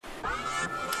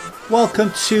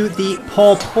Welcome to the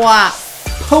Paul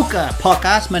Poker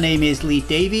Podcast. My name is Lee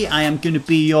Davey. I am going to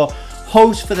be your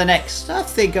host for the next, I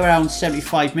think, around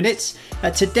 75 minutes.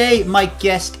 Today, my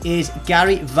guest is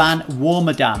Gary Van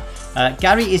Warmerdam.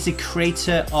 Gary is the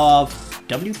creator of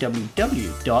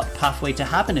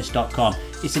www.pathwaytohappiness.com.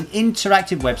 It's an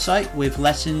interactive website with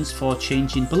lessons for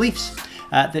changing beliefs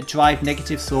that drive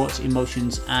negative thoughts,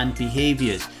 emotions, and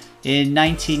behaviors. In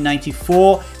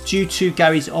 1994, due to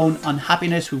Gary's own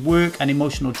unhappiness with work and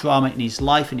emotional drama in his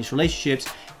life and his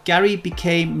relationships, Gary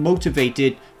became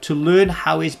motivated to learn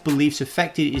how his beliefs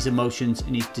affected his emotions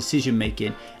and his decision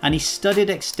making, and he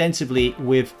studied extensively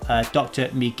with Don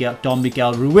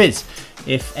Miguel Ruiz.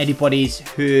 If anybody's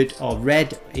heard or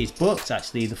read his books,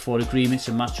 actually, The Four Agreements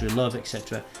and Mastery of Love,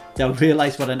 etc., they'll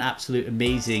realize what an absolute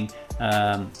amazing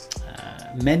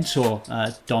mentor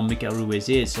Don Miguel Ruiz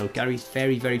is. So Gary's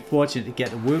very, very fortunate to get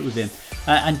to work with him.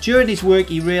 And during his work,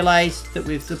 he realized that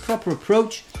with the proper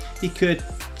approach, he could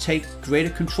take greater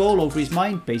control over his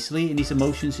mind, basically, and his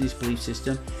emotions and his belief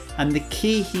system. And the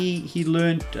key he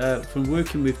learned from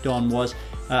working with Don was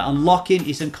unlocking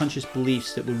his unconscious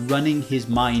beliefs that were running his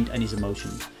mind and his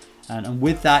emotions. And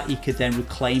with that, he could then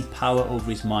reclaim power over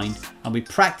his mind. And with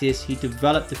practice, he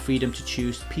developed the freedom to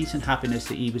choose peace and happiness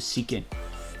that he was seeking.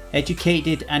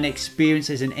 Educated and experienced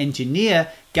as an engineer,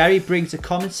 Gary brings a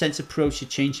common sense approach to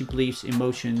changing beliefs,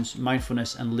 emotions,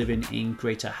 mindfulness, and living in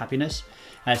greater happiness.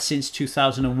 Since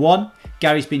 2001,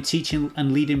 Gary's been teaching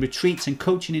and leading retreats and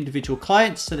coaching individual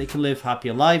clients so they can live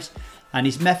happier lives. And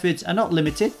his methods are not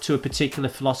limited to a particular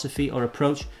philosophy or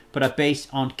approach, but are based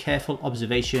on careful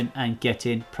observation and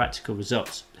getting practical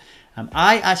results.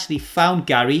 I actually found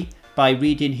Gary by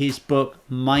reading his book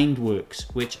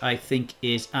Mindworks, which I think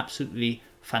is absolutely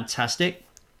fantastic.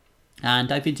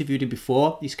 And I've interviewed him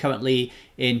before. He's currently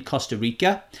in Costa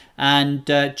Rica. And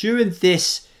during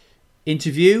this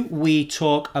interview, we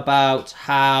talk about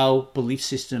how belief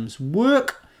systems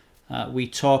work. We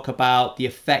talk about the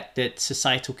effect that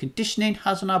societal conditioning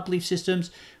has on our belief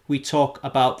systems. We talk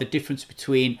about the difference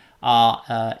between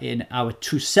our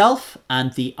true self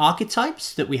and the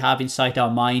archetypes that we have inside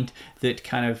our mind that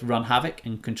kind of run havoc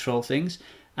and control things.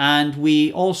 And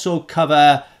we also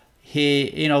cover here,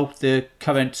 the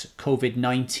current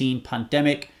COVID-19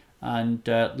 pandemic, and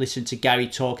listen to Gary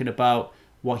talking about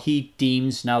what he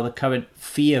deems now the current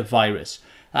fear virus.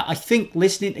 I think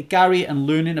listening to Gary and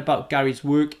learning about Gary's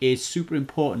work is super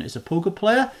important as a poker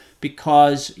player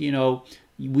because,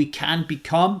 we can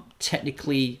become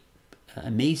technically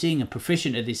amazing and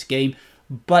proficient at this game,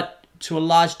 but to a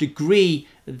large degree,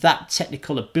 that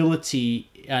technical ability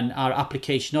and our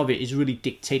application of it is really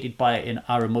dictated by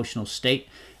our emotional state.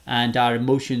 And our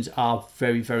emotions are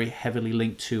very, very heavily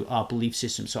linked to our belief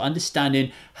system. So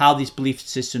understanding how these belief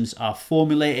systems are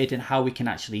formulated and how we can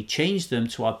actually change them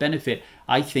to our benefit,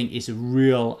 I think is a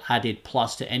real added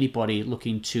plus to anybody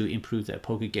looking to improve their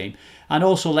poker game. And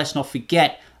also, let's not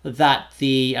forget that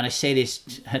and I say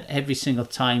this every single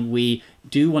time we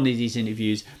do one of these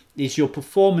interviews, is your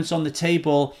performance on the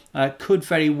table could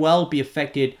very well be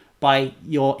affected by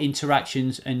your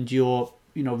interactions and your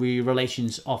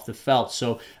relations off the felt.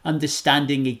 So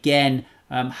understanding again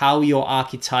how your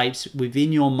archetypes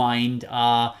within your mind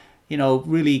are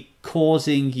really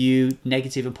causing you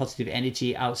negative and positive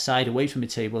energy outside away from the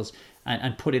tables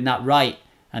and putting that right.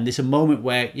 And there's a moment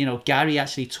where Gary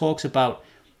actually talks about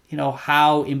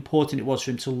how important it was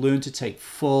for him to learn to take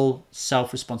full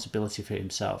self-responsibility for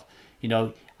himself.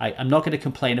 I'm not going to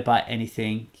complain about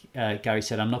anything. Gary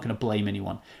said, I'm not going to blame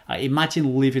anyone.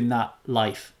 Imagine living that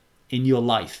life in your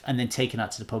life and then taking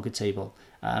that to the poker table.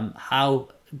 How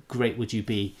great would you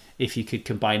be if you could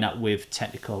combine that with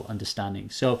technical understanding?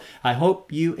 So I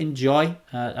hope you enjoy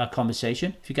our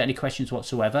conversation. If you get any questions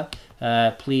whatsoever,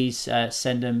 please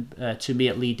send them to me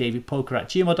at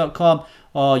leedavidpoker@gmail.com,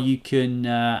 or you can,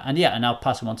 and I'll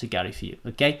pass them on to Gary for you.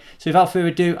 Okay. So without further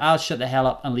ado, I'll shut the hell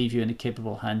up and leave you in the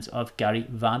capable hands of Gary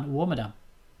Van Warmerdam.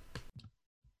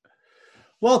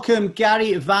 Welcome,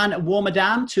 Gary Van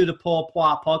Warmerdam, to the Paul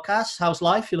Poir Podcast. How's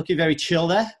life? You're looking very chill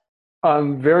there.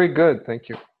 I'm very good. Thank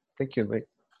you. Thank you, Lee.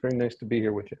 Very nice to be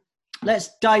here with you.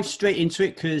 Let's dive straight into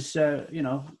it because, the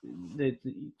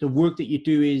work that you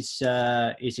do is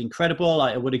incredible.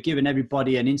 I would have given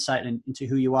everybody an insight into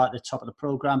who you are at the top of the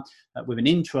program with an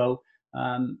intro.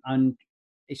 And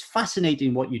it's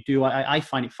fascinating what you do. I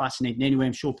find it fascinating anyway.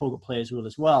 I'm sure poker players will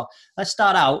as well. Let's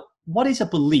start out. What is a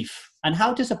belief? And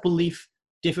how does a belief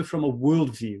differ from a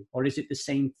worldview? Or is it the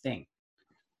same thing?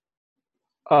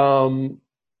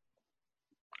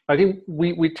 I think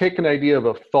we take an idea of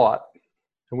a thought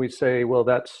and we say, well,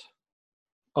 that's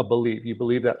a belief. You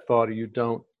believe that thought or you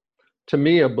don't. To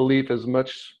me, a belief is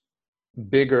much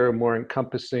bigger, more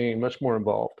encompassing, much more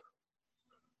involved.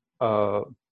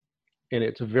 And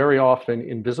it's very often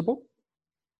invisible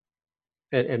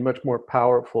and much more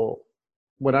powerful.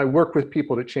 When I work with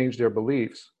people to change their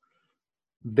beliefs,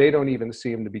 they don't even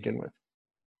see them to begin with.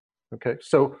 Okay,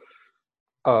 so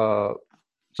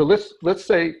let's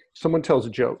say someone tells a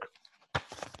joke,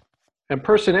 and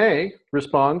person A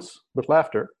responds with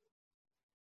laughter,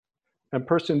 and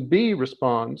person B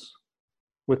responds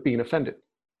with being offended.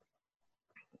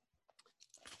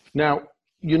 Now,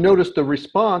 you notice the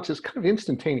response is kind of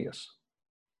instantaneous.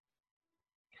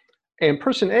 And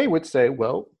person A would say,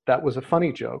 well, that was a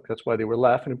funny joke, that's why they were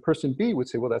laughing. And person B would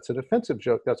say, well, that's an offensive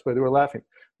joke, that's why they were laughing.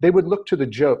 They would look to the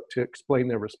joke to explain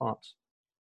their response.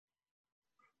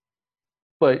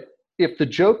 But if the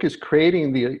joke is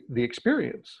creating the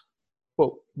experience,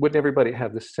 well, wouldn't everybody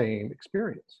have the same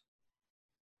experience?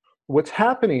 What's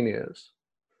happening is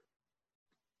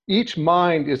each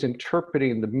mind is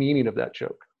interpreting the meaning of that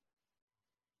joke.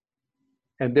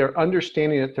 And they're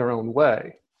understanding it their own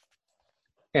way.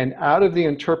 And out of the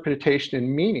interpretation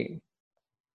and meaning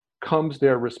comes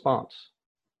their response.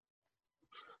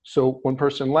 So one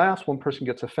person laughs, one person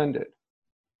gets offended.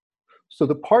 So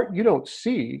the part you don't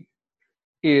see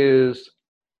is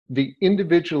the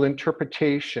individual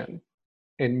interpretation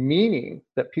and meaning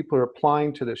that people are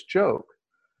applying to this joke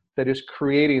that is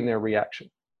creating their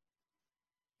reaction.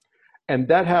 And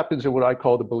that happens in what I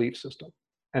call the belief system.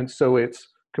 And so it's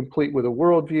complete with a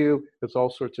worldview. There's all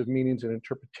sorts of meanings and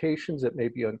interpretations that may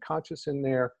be unconscious in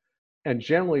there, and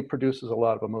generally produces a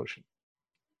lot of emotion.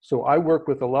 So I work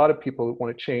with a lot of people who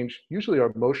want to change, usually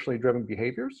are emotionally driven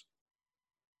behaviors.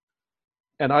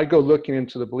 And I go looking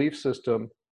into the belief system,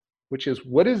 which is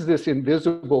what is this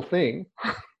invisible thing,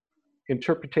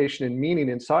 interpretation and meaning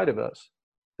inside of us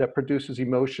that produces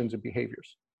emotions and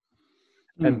behaviors.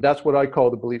 And that's what I call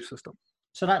the belief system.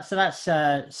 So that's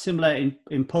similar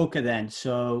in poker then.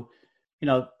 So,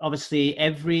 obviously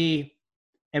every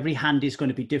hand is going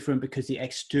to be different because the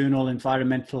external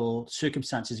environmental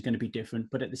circumstances are going to be different.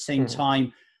 But at the same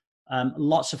time,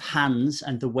 lots of hands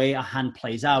and the way a hand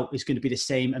plays out is going to be the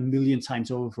same a million times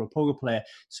over for a poker player.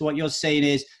 So what you're saying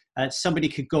is somebody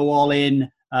could go all in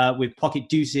with pocket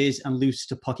deuces and lose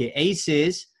to pocket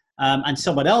aces. And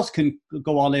someone else can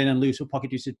go all in and lose with pocket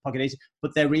deuces, pocket aces,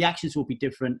 but their reactions will be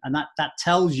different. And that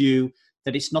tells you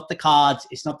that it's not the cards,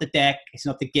 it's not the deck, it's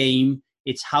not the game,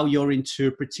 it's how you're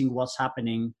interpreting what's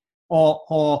happening,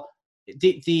 or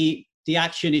the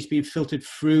action is being filtered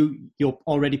through your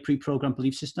already pre-programmed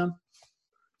belief system.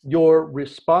 Your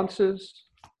responses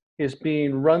is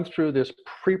being run through this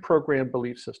pre-programmed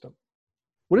belief system.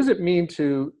 What does it mean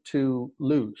to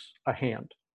lose a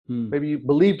hand? Maybe you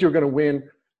believed you're going to win,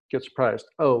 get surprised.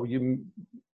 Oh, you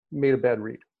made a bad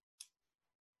read.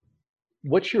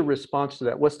 What's your response to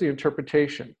that? What's the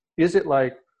interpretation? Is it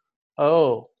like,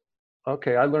 oh,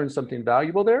 okay, I learned something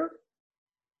valuable there?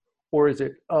 Or is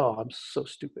it, oh, I'm so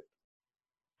stupid.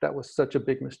 That was such a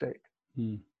big mistake.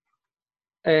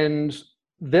 And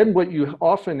then what you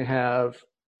often have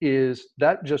is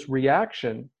that just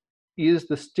reaction is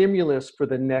the stimulus for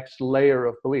the next layer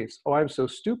of beliefs. Oh, I'm so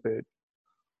stupid.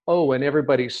 Oh, and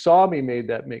everybody saw me made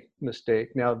that mistake.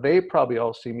 Now they probably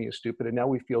all see me as stupid, and now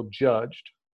we feel judged.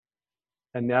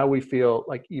 And now we feel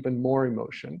like even more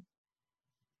emotion.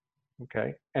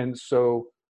 Okay. And so,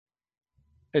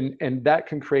 and that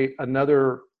can create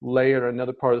another layer,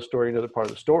 another part of the story, another part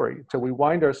of the story. So we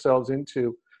wind ourselves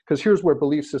into, because here's where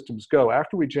belief systems go.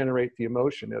 After we generate the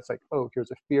emotion, it's like, oh,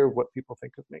 here's a fear of what people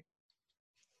think of me.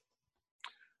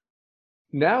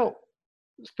 Now,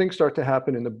 things start to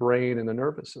happen in the brain and the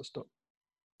nervous system.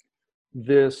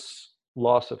 This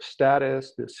loss of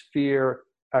status, this fear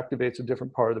activates a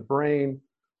different part of the brain.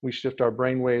 We shift our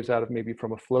brain waves out of maybe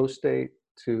from a flow state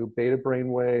to beta brain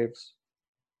waves.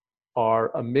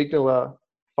 Our amygdala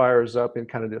fires up in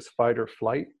kind of this fight or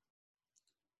flight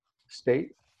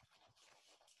state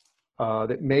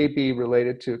that may be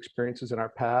related to experiences in our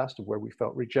past of where we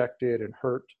felt rejected and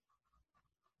hurt,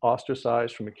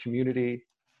 ostracized from a community,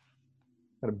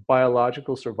 kind of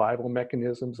biological survival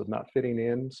mechanisms of not fitting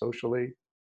in socially.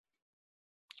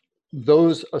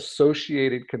 Those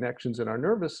associated connections in our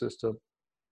nervous system,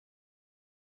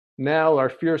 now our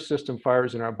fear system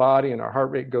fires in our body and our heart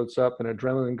rate goes up and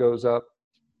adrenaline goes up,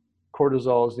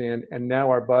 cortisol is in, and now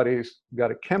our body's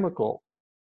got a chemical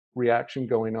reaction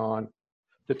going on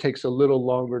that takes a little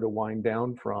longer to wind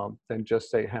down from than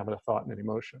just, say, having a thought and an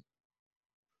emotion.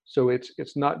 So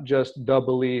it's not just the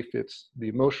belief, it's the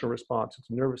emotional response, it's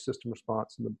the nervous system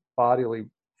response, and the bodily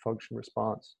function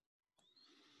response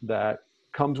that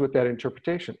comes with that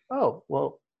interpretation. Oh,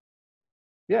 well,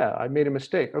 yeah, I made a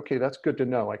mistake. Okay, that's good to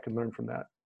know. I can learn from that.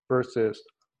 Versus,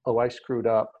 oh, I screwed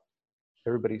up.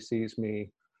 Everybody sees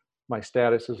me. My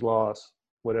status is lost.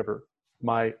 Whatever.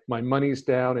 My money's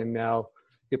down, and now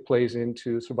it plays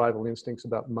into survival instincts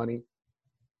about money,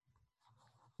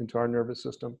 into our nervous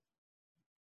system.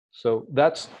 So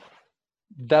that's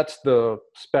the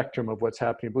spectrum of what's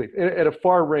happening in belief. At a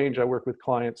far range, I work with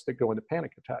clients that go into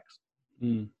panic attacks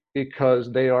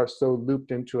because they are so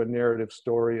looped into a narrative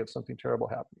story of something terrible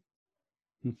happening.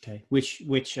 Okay,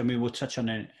 which I mean, we'll touch on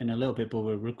it in a little bit, but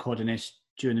we're recording this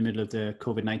during the middle of the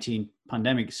COVID-19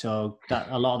 pandemic, so that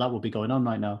a lot of that will be going on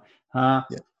right now. Yeah.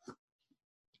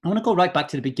 I want to go right back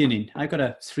to the beginning. I've got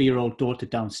a 3-year-old daughter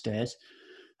downstairs.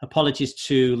 Apologies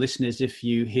to listeners if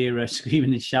you hear her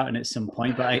screaming and shouting at some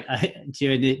point, but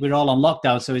we're all on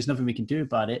lockdown, so there's nothing we can do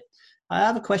about it. I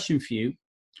have a question for you.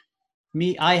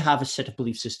 I have a set of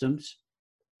belief systems,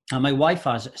 and my wife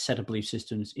has a set of belief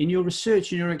systems. In your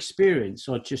research, in your experience,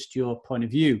 or just your point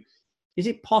of view, is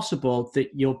it possible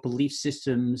that your belief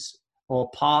systems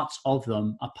or parts of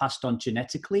them are passed on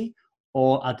genetically,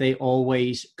 or are they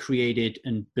always created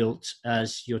and built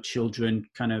as your children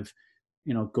kind of,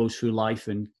 goes through life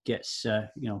and gets,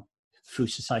 through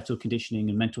societal conditioning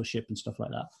and mentorship and stuff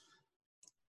like that?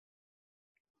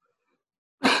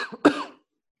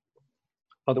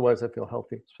 Otherwise, I feel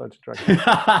healthy. So that's drug.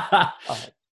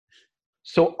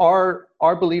 So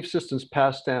our belief systems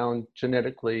passed down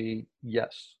genetically,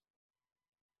 yes.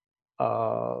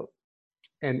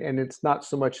 And it's not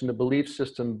so much in the belief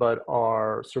system, but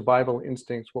our survival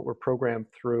instincts, what we're programmed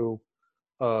through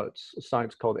it's a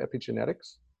science called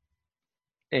epigenetics.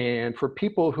 And for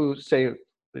people who say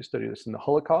they study this in the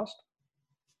Holocaust,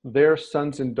 their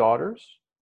sons and daughters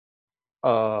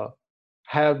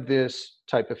have this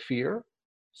type of fear,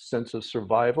 sense of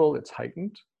survival, it's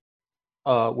heightened,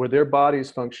 where their body's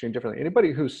functioning differently.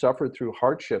 Anybody who suffered through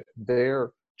hardship,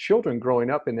 their children growing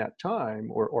up in that time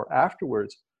or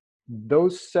afterwards,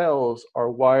 those cells are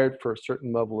wired for a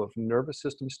certain level of nervous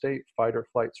system state, fight or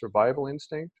flight survival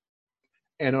instinct.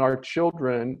 And our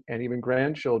children and even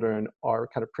grandchildren are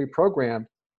kind of pre-programmed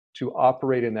to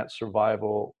operate in that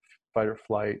survival, fight or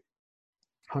flight,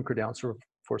 hunker down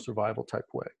for survival type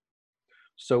way.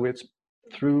 So it's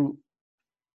through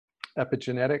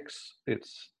epigenetics,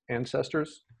 its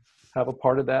ancestors have a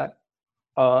part of that.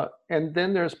 And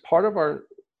then there's part of our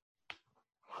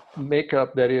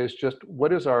makeup that is just,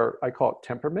 what is our, I call it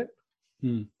temperament.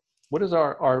 What is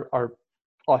our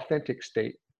authentic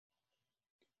state?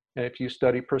 And if you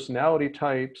study personality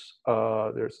types,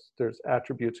 there's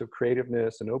attributes of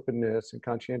creativeness and openness and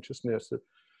conscientiousness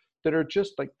that are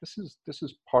just like, this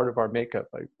is part of our makeup.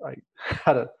 I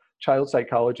had a child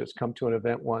psychologist come to an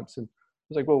event once, and I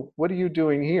was like, well, what are you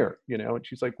doing here? And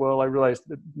she's like, well, I realized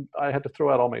that I had to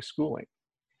throw out all my schooling,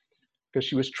 because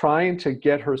she was trying to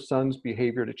get her son's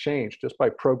behavior to change just by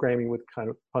programming with kind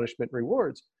of punishment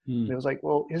rewards. And it was like,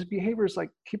 well, his behavior is like,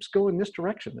 keeps going this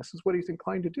direction. This is what he's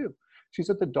inclined to do. She's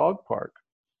at the dog park,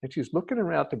 and she's looking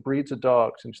around the breeds of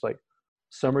dogs, and she's like,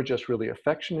 some are just really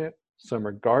affectionate. Some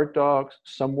are guard dogs.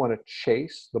 Some want to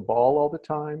chase the ball all the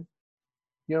time.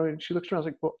 And she looks around,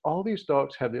 like, well, all these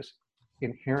dogs have this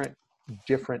inherent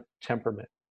different temperament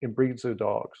in breeds of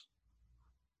dogs.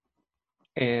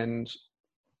 And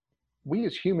we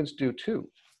as humans do too.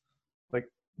 Like,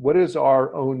 what is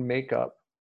our own makeup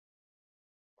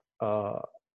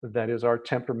that is our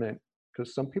temperament?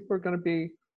 Because some people are going to be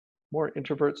more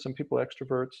introverts, some people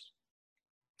extroverts.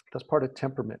 That's part of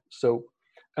temperament. So,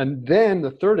 and then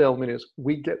the third element is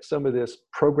we get some of this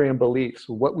program beliefs,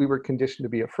 what we were conditioned to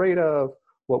be afraid of,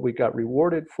 what we got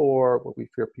rewarded for, what we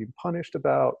fear being punished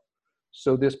about.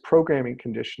 So this programming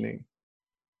conditioning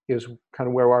is kind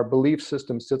of where our belief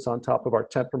system sits on top of our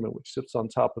temperament, which sits on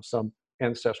top of some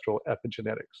ancestral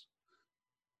epigenetics.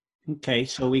 Okay,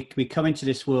 so we come into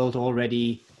this world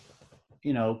already,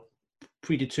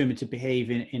 predetermined to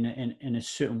behave in a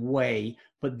certain way,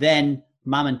 but then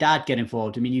mom and dad get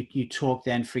involved. I mean, you talk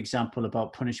then, for example,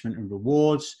 about punishment and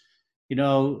rewards.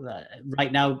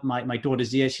 Right now my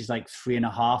daughter's here, she's like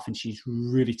 3.5, and she's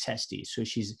really testy, so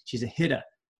she's a hitter.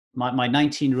 My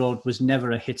 19-year-old was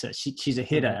never a hitter. She's a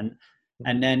hitter.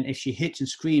 And then if she hits and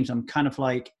screams, I'm kind of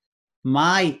like,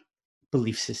 my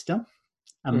belief system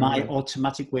and my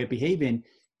automatic way of behaving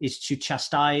is to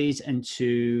chastise and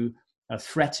to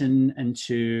threaten and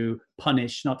to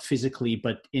punish, not physically,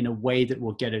 but in a way that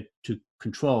will get it to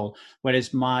control.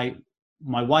 Whereas my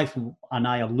wife and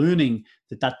I are learning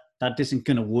that that isn't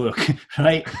going to work,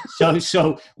 right?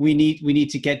 So we need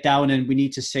to get down and we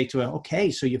need to say to her, okay,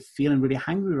 so you're feeling really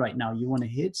angry right now. You want to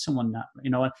hit someone, that, you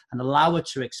know, and allow her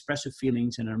to express her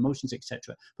feelings and her emotions,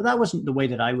 etc. But that wasn't the way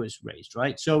that I was raised,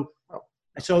 right? So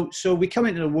we come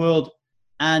into the world,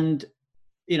 and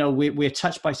you know, we're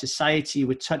touched by society,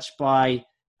 we're touched by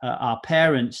our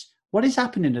parents. What is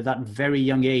happening at that very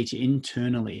young age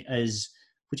internally as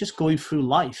we're just going through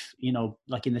life, you know,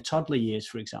 like in the toddler years,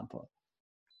 for example?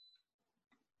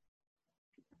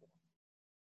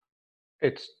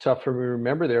 It's tough for me to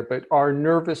remember there, but our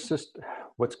nervous system,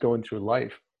 what's going through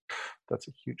life? That's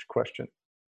a huge question.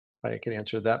 I can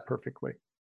answer that perfectly.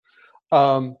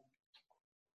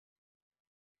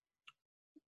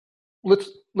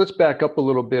 Let's back up a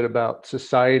little bit about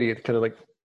society and kind of like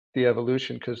the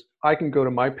evolution, because I can go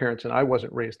to my parents, and I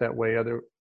wasn't raised that way.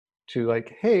 To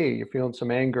like, hey, you're feeling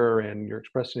some anger and you're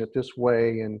expressing it this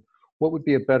way, and what would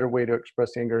be a better way to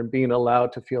express anger, and being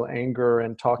allowed to feel anger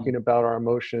and talking about our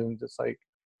emotions. It's like,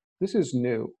 this is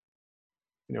new.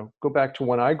 You know, go back to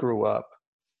when I grew up,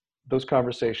 those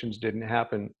conversations didn't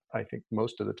happen, I think,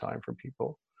 most of the time for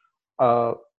people.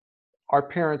 Our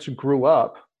parents grew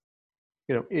up,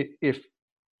 you know, if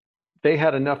they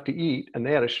had enough to eat and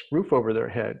they had a roof over their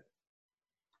head,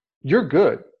 you're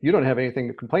good. You don't have anything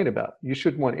to complain about. You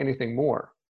shouldn't want anything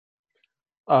more.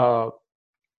 But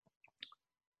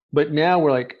now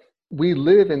we're like, we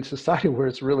live in society where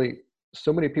it's really,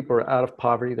 so many people are out of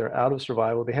poverty, they're out of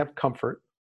survival, they have comfort,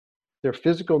 their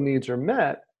physical needs are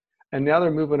met, and now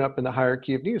they're moving up in the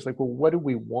hierarchy of needs. Like, well, what do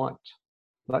we want?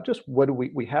 Not just what do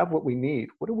we have what we need.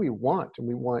 What do we want? And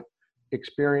we want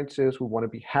experiences, we want to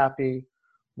be happy,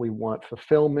 we want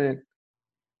fulfillment,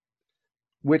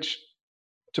 which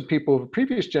to people of a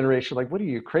previous generation, like, what are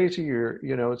you, crazy? You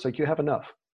know, it's like, you have enough.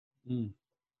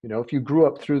 You know, if you grew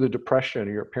up through the Depression,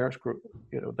 or your parents grew,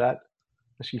 you know, that,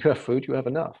 you have food, you have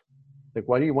enough. Like,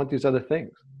 why do you want these other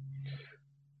things?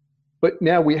 But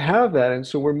now we have that, and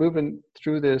so we're moving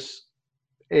through this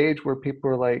age where people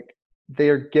are like, they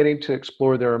are getting to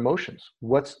explore their emotions.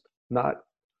 What's not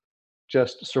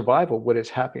just survival? What is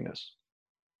happiness?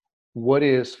 What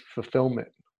is fulfillment?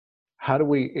 How do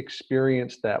we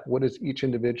experience that? What does each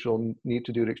individual need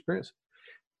to do to experience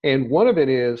it? And one of it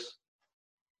is,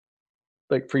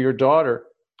 like, for your daughter,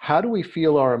 how do we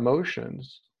feel our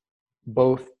emotions,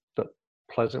 both the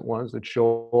pleasant ones, the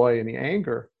joy and the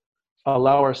anger,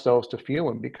 allow ourselves to feel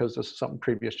them, because this is something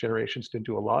previous generations didn't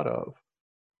do a lot of,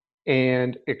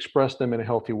 and express them in a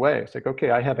healthy way. It's like,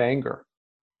 okay, I have anger.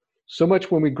 So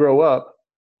much when we grow up,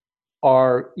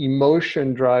 our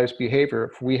emotion drives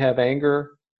behavior. If we have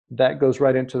anger, that goes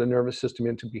right into the nervous system,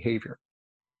 into behavior.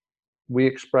 We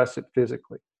express it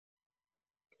physically.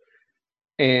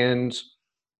 And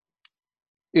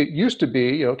it used to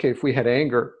be, okay, if we had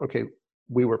anger, okay,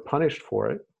 we were punished for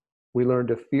it. We learned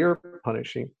to fear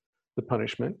the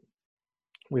punishment.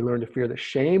 We learned to fear the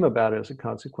shame about it as a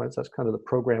consequence. That's kind of the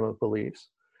program of beliefs.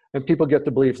 And people get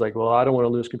the beliefs like, well, I don't want to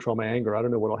lose control of my anger. I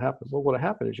don't know what will happen. Well, what will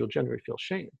happen is you'll generally feel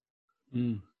shame.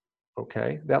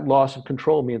 Okay, that loss of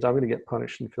control means I'm going to get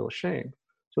punished and feel ashamed.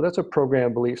 So that's a program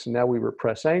of beliefs, and now we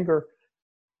repress anger.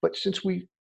 But since we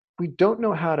don't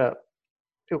know how to,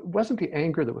 it wasn't the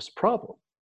anger that was the problem.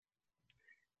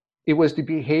 It was the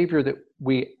behavior that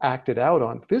we acted out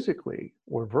on physically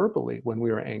or verbally when we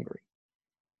were angry.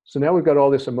 So now we've got all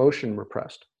this emotion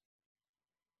repressed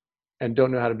and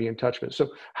don't know how to be in touch with it.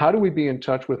 So how do we be in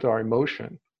touch with our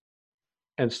emotion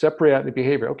and separate out the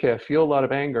behavior? Okay, I feel a lot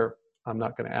of anger. I'm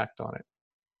not going to act on it.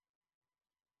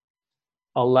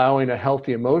 Allowing a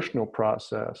healthy emotional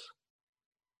process,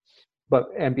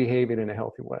 and behaving in a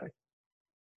healthy way.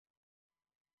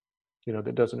 You know,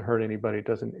 that doesn't hurt anybody,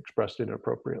 doesn't express it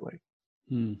inappropriately.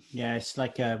 Yeah, it's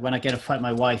like when I get a fight with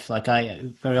my wife, like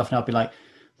very often I'll be like,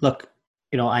 look,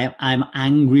 you know, I'm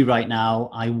angry right now.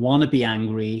 I want to be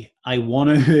angry. I want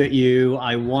to hurt you.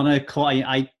 I want to call.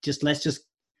 Let's just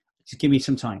give me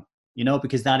some time, you know,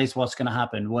 because that is what's going to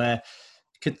happen. Where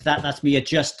that's me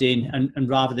adjusting, and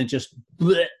rather than just,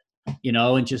 you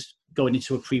know, and just going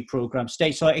into a pre-programmed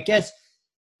state. So I guess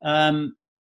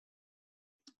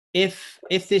if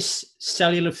this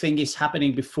cellular thing is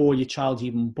happening before your child's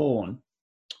even born,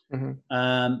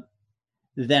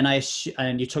 then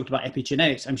and you talked about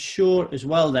epigenetics, I'm sure as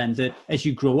well then that as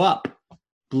you grow up,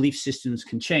 belief systems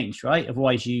can change, right?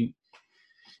 Otherwise you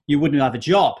wouldn't have a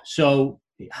job. So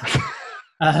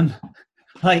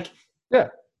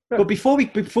but before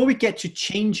we get to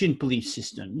changing belief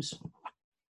systems,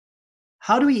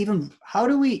 how do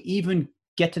we even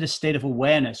get to the state of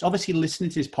awareness? Obviously, listening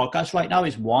to this podcast right now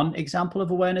is one example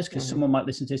of awareness, because someone might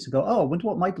listen to this and go, oh, I wonder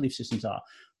what my belief systems are.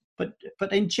 But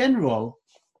in general,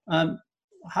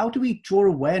 How do we draw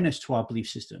awareness to our belief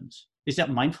systems? Is that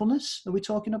mindfulness that we're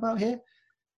talking about here?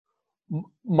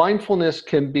 Mindfulness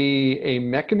can be a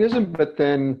mechanism, but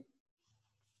then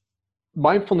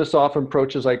mindfulness often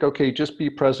approaches like, okay, just be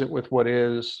present with what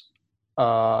is,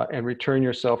 and return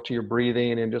yourself to your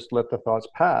breathing and just let the thoughts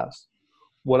pass.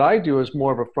 What I do is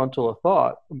more of a frontal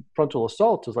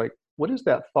assault is like, what is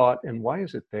that thought and why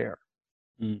is it there?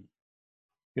 Mm.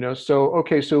 So,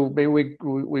 okay, so maybe we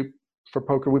for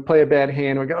poker, we play a bad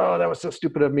hand, we go, oh, that was so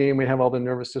stupid of me, and we have all the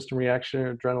nervous system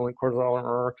reaction, adrenaline,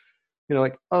 cortisol,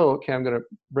 like, oh, okay, I'm going to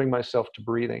bring myself to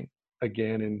breathing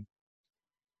again and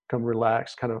come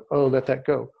relax, kind of, oh, let that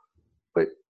go. But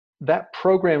that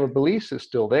program of beliefs is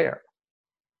still there.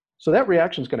 So that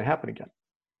reaction is going to happen again.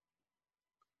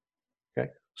 Okay.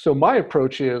 So my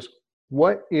approach is,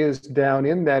 what is down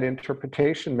in that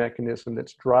interpretation mechanism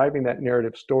that's driving that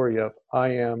narrative story of, I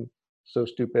am so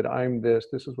stupid, I'm this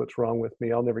is what's wrong with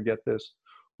me, I'll never get this.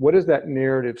 What is that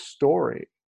narrative story?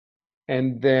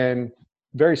 And then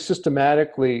very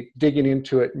systematically digging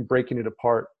into it and breaking it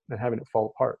apart and having it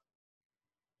fall apart.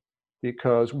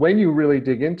 Because when you really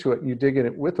dig into it and you dig in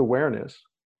it with awareness,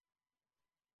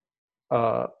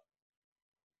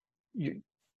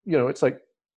 it's like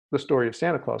the story of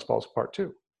Santa Claus falls apart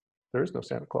too. There is no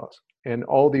Santa Claus. And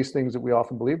all these things that we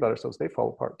often believe about ourselves, they fall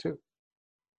apart too.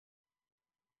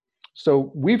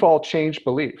 So we've all changed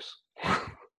beliefs.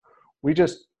 We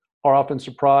just are often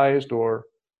surprised or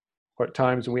at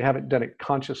times, and we haven't done it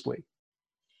consciously.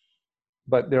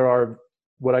 But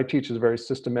what I teach is a very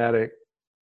systematic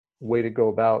way to go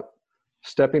about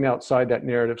stepping outside that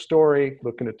narrative story,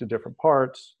 looking at the different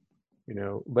parts,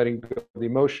 letting go of the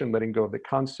emotion, letting go of the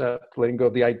concept, letting go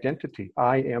of the identity.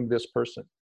 I am this person.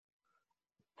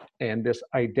 And this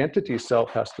identity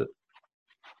self has to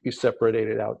be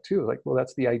separated out too. Like, well,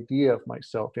 that's the idea of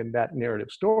myself in that narrative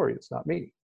story. It's not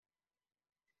me.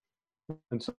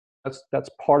 And so that's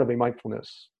part of a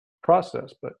mindfulness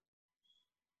process, but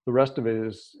the rest of it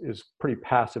is pretty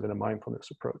passive in a mindfulness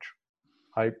approach.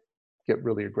 I get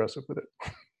really aggressive with it.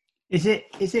 Is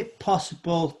it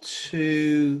possible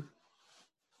to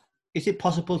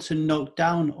note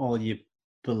down all your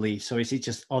beliefs, or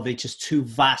are they just too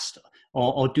vast,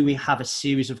 or do we have a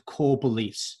series of core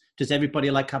beliefs? Does everybody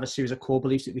have a series of core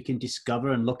beliefs that we can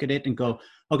discover and look at it and go,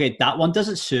 okay, that one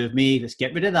doesn't serve me, let's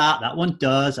get rid of that. That one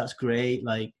does, that's great.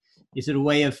 Like, is it a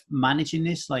way of managing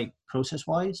this, like, process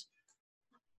wise?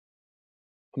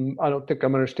 I don't think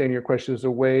I'm understanding your question. Is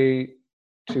a way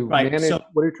to manage. So,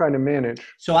 what are you trying to manage?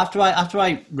 So after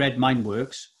I read Mind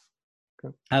Works,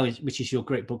 okay, which is your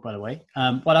great book, by the way,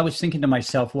 what I was thinking to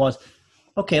myself was,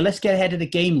 okay, let's get ahead of the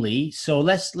game, Lee. So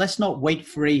let's not wait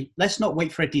for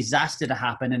a disaster to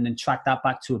happen and then track that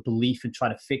back to a belief and try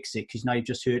to fix it, because now you've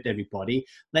just hurt everybody.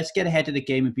 Let's get ahead of the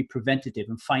game and be preventative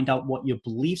and find out what your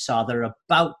beliefs are that are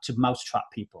about to mousetrap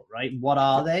people, right? What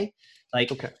are they?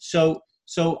 Like, okay. So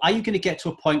are you going to get to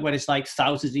a point where it's like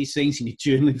thousands of these things and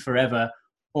you're journaling forever?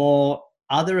 Or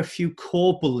are there a few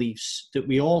core beliefs that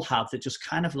we all have that just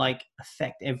kind of like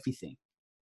affect everything?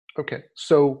 Okay.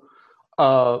 So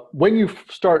when you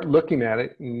start looking at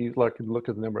it and you look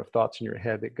at the number of thoughts in your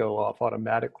head that go off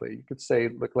automatically, you could say,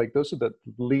 look, like those are the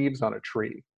leaves on a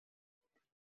tree.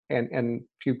 And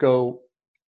if you go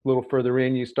a little further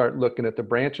in, you start looking at the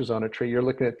branches on a tree, you're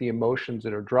looking at the emotions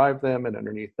that drive them. And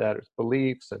underneath that is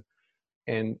beliefs.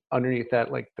 And underneath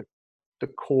that, like the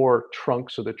core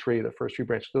trunks of the tree, the first few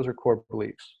branches, those are core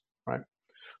beliefs, right?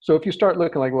 So if you start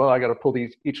looking like, well, I got to pull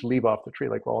each leaf off the tree,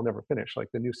 like, well, I'll never finish. Like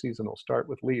the new season will start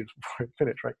with leaves before I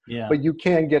finish, right? Yeah. But you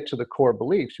can get to the core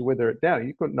beliefs. You wither it down.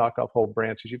 You can knock off whole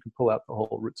branches. You can pull out the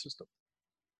whole root system.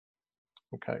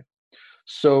 Okay.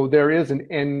 So there is an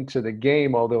end to the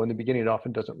game, although in the beginning it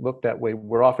often doesn't look that way.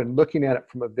 We're often looking at it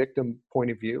from a victim point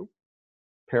of view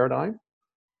paradigm,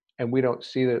 and we don't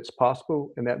see that it's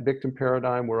possible. In that victim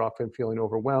paradigm, we're often feeling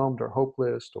overwhelmed or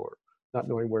hopeless or not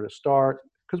knowing where to start,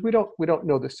 because we don't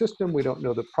know the system, we don't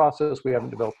know the process, we haven't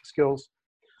developed the skills.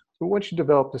 So once you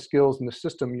develop the skills in the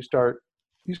system, you start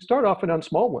often on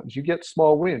small ones. You get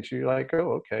small wins. You're like,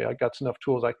 oh, okay, I got enough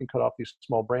tools, I can cut off these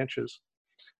small branches.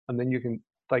 And then you can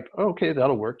like, oh, okay,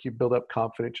 that'll work. You build up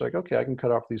confidence. You're like, okay, I can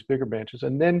cut off these bigger branches.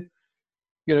 And then,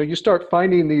 you start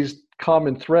finding these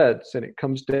common threads, and it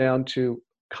comes down to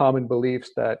common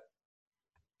beliefs that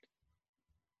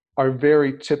are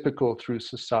very typical through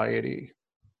society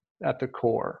at the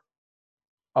core,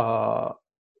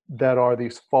 that are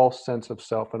these false sense of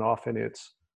self. And often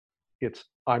it's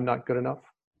I'm not good enough,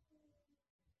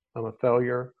 I'm a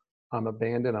failure, I'm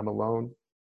abandoned, I'm alone.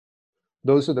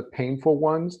 Those are the painful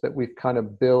ones that we've kind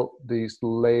of built these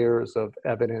layers of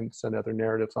evidence and other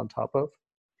narratives on top of.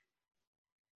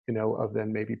 of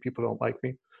then maybe people don't like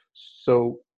me.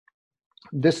 So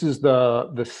this is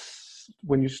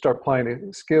when you start applying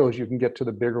the skills, you can get to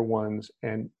the bigger ones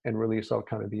and release all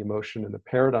kind of the emotion and the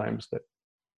paradigms that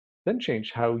then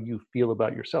change how you feel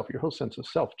about yourself. Your whole sense of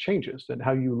self changes, and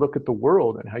how you look at the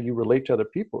world and how you relate to other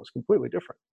people is completely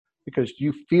different, because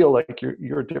you feel like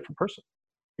you're a different person.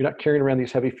 You're not carrying around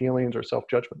these heavy feelings or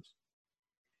self-judgments.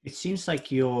 It seems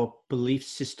like your belief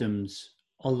systems,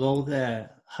 although they're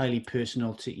highly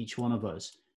personal to each one of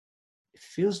us, it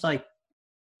feels like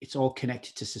it's all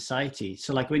connected to society.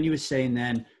 So like when you were saying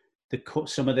then,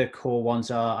 some of the core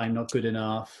ones are, I'm not good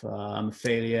enough, I'm a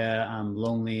failure, I'm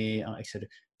lonely, etc.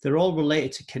 They're all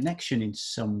related to connection in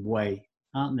some way,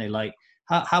 aren't they? Like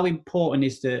how important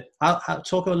is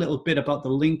talk a little bit about the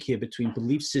link here between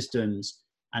belief systems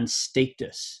and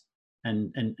status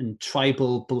and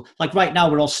tribal, like right now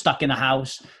we're all stuck in a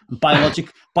house.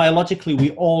 Biologically,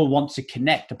 we all want to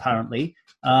connect, apparently.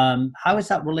 How is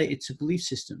that related to belief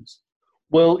systems?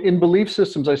 Well, in belief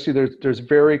systems, I see there's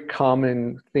very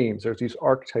common themes. There's these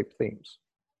archetype themes.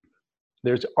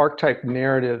 There's archetype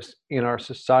narratives in our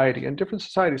society, and different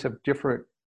societies have different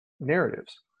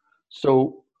narratives.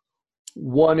 So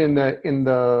one in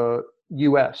the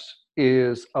US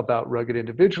is about rugged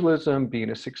individualism, being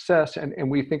a success, and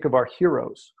we think of our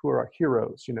heroes. Who are our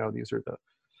heroes?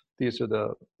 These are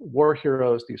the war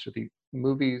heroes, these are the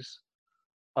movies,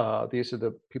 these are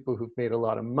the people who've made a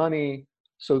lot of money.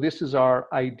 So this is our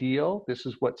ideal. This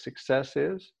is what success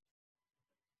is.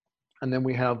 And then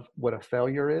we have what a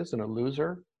failure is and a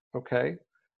loser, okay?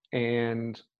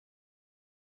 And,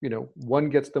 one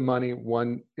gets the money,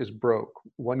 one is broke.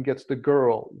 One gets the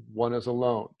girl, one is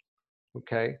alone,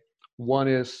 okay? One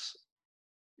is,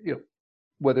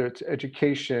 whether it's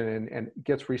education and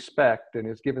gets respect and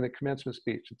is given the commencement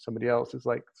speech, and somebody else is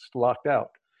like locked out.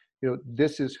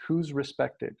 This is who's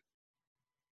respected.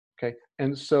 Okay,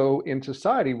 and so in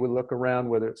society, we look around,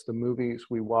 whether it's the movies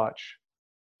we watch,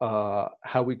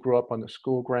 how we grow up on the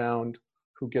school ground,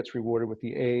 who gets rewarded with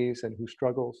the A's and who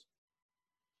struggles.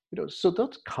 So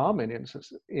that's common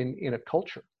in a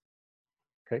culture.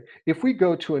 Okay, if we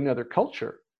go to another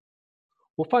culture,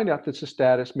 we'll find out that the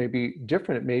status may be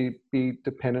different. It may be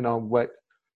dependent on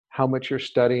how much you're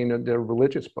studying in their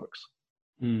religious books.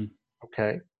 Mm.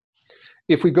 Okay,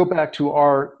 if we go back to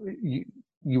our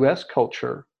U.S.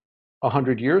 culture,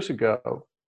 100 years ago,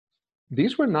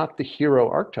 these were not the hero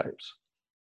archetypes.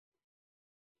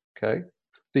 Okay?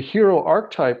 The hero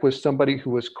archetype was somebody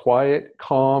who was quiet,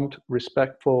 calmed,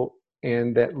 respectful,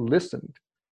 and that listened.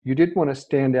 You didn't want to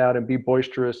stand out and be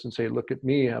boisterous and say, look at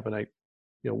me, haven't I,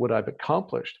 what I've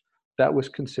accomplished. That was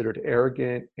considered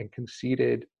arrogant and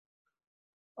conceited,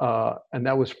 and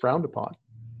that was frowned upon.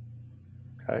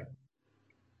 Okay?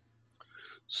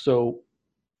 So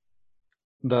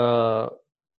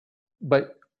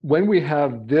but when we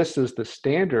have this as the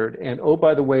standard, and oh,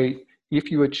 by the way,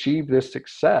 if you achieve this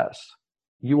success,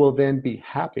 you will then be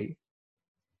happy.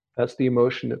 That's the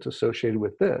emotion that's associated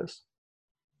with this.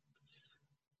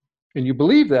 And you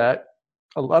believe that,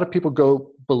 a lot of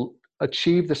people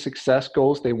achieve the success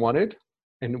goals they wanted.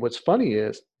 And what's funny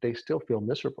is they still feel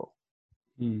miserable.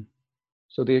 Mm.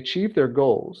 So they achieve their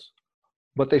goals,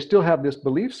 but they still have this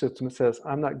belief system that says,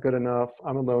 I'm not good enough,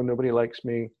 I'm alone, nobody likes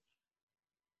me.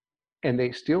 And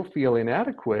they still feel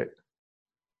inadequate.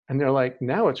 And they're like,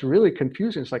 now it's really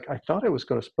confusing. It's like, I thought I was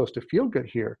supposed to feel good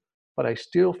here, but I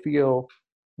still feel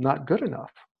not good enough.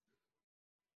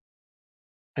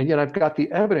 And yet I've got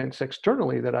the evidence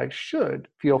externally that I should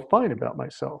feel fine about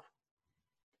myself.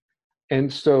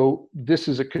 And so this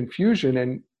is a confusion,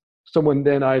 and someone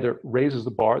then either raises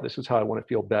the bar, this is how I want to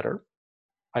feel better.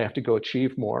 I have to go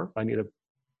achieve more. I need a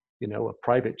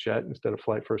private jet instead of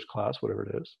fly first class, whatever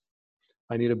it is.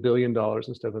 I need $1 billion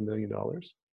instead of $1 million.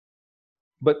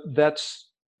 But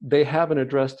they haven't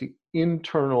addressed the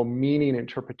internal meaning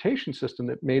interpretation system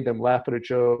that made them laugh at a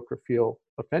joke or feel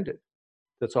offended.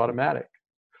 That's automatic.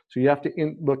 So you have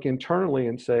to look internally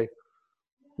and say,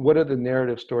 what are the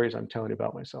narrative stories I'm telling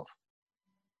about myself?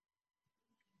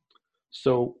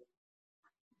 So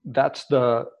that's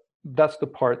the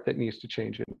part that needs to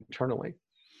change internally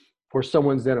for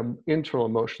someone's then internal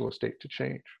emotional state to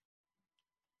change.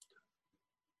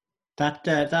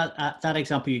 That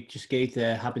example you just gave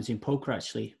there happens in poker,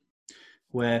 actually,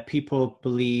 where people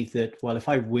believe that, well, if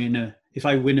I win a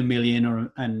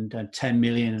million and 10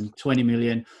 million and 20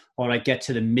 million, or I get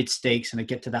to the mid stakes and I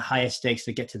get to the higher stakes,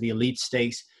 I get to the elite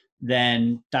stakes,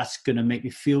 then that's going to make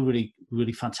me feel really,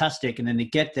 really fantastic. And then they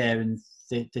get there and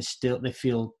they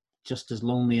feel just as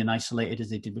lonely and isolated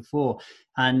as they did before.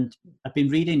 And I've been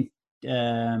reading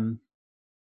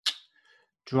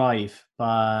Drive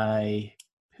by,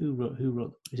 who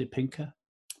wrote, is it Pinker?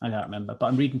 I can't remember, but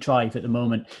I'm reading Drive at the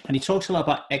moment. And he talks a lot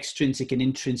about extrinsic and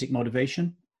intrinsic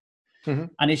motivation. Mm-hmm.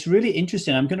 And it's really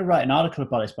interesting. I'm going to write an article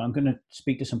about this, but I'm going to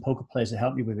speak to some poker players to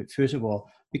help me with it, first of all.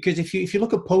 Because if you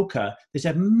look at poker, there's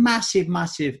a massive,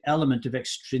 massive element of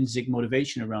extrinsic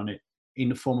motivation around it in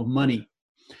the form of money.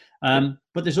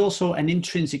 But there's also an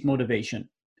intrinsic motivation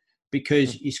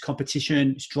because it's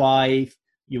competition, it's drive,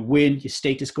 you win, your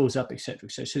status goes up, etc.,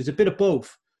 etc. So there's a bit of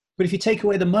both. But if you take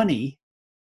away the money,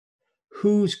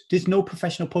 there's no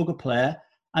professional poker player,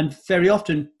 and very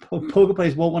often poker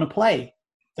players won't want to play.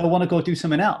 They'll want to go do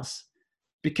something else.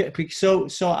 So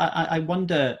I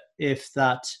wonder if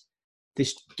that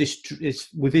this is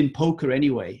within poker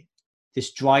anyway,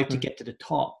 this drive to get to the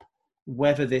top,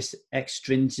 whether this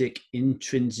extrinsic,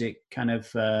 intrinsic kind of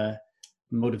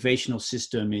motivational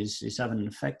system is having an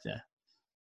effect there.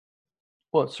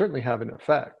 Well, it's certainly having an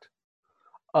effect.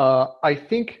 I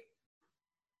think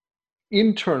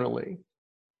internally,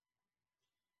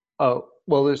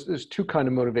 there's two kind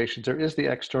of motivations. There is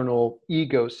the external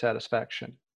ego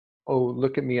satisfaction. Oh,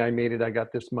 look at me, I made it, I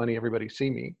got this money, everybody see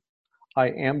me. I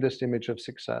am this image of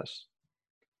success.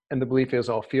 And the belief is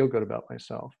I'll feel good about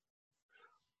myself.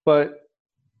 But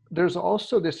there's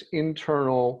also this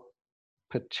internal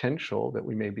potential that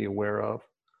we may be aware of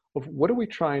what are we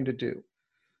trying to do?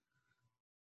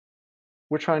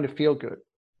 We're trying to feel good.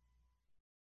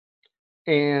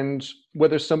 And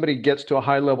whether somebody gets to a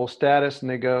high level status and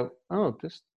they go, oh,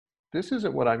 this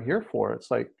isn't what I'm here for. It's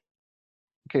like,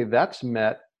 okay, that's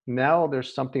met. Now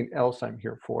there's something else I'm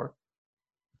here for.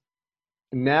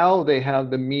 Now they have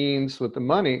the means with the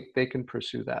money, they can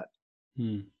pursue that.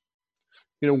 You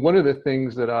know, one of the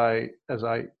things that as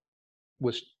I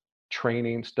was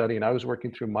training, studying, I was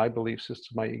working through my belief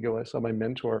system, my ego. I saw my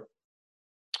mentor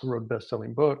who wrote a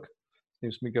best-selling book. His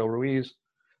name's Miguel Ruiz.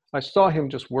 I saw him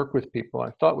just work with people.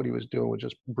 I thought what he was doing was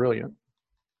just brilliant.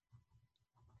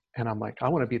 And I'm like, I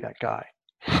want to be that guy.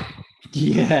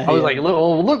 Yeah. I was like,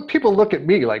 look, people look at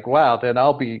me like, wow, then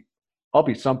I'll be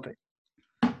something.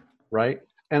 Right.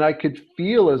 And I could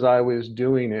feel as I was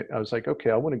doing it, I was like,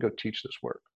 okay, I want to go teach this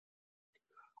work.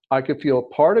 I could feel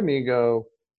a part of me go,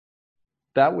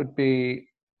 that would be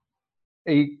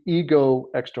ego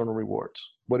external rewards.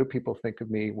 What do people think of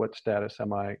me? What status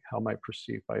am I? How am I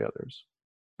perceived by others?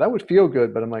 That would feel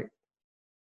good, but I'm like,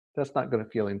 that's not going to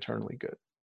feel internally good.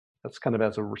 That's kind of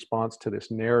as a response to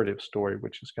this narrative story,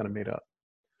 which is kind of made up.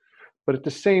 But at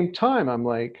the same time, I'm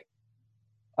like,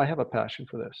 I have a passion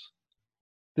for this.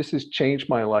 This has changed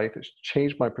my life. It's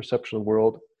changed my perception of the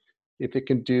world. If it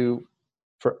can do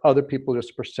for other people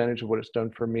just a percentage of what it's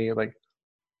done for me, like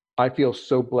I feel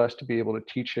so blessed to be able to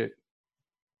teach it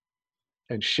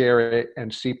and share it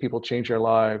and see people change their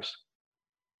lives.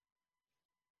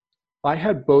 I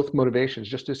had both motivations,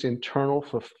 just this internal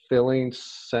fulfilling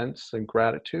sense and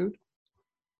gratitude.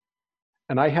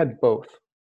 And I had both.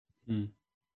 And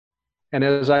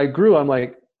as I grew, I'm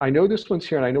like, I know this one's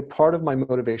here and I know part of my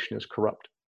motivation is corrupt.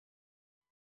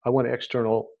 I want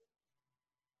external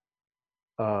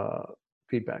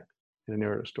feedback in a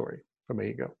narrative story from my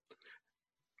ego.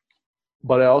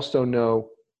 But I also know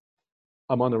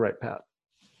I'm on the right path.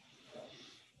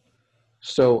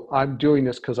 So I'm doing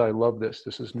this because I love this.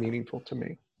 This is meaningful to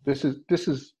me. This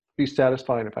is be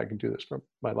satisfying if I can do this for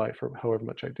my life or however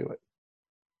much I do it.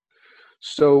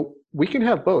 So we can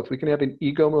have both. We can have an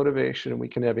ego motivation and we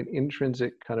can have an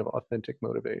intrinsic kind of authentic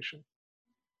motivation.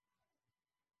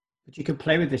 But you can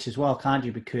play with this as well, can't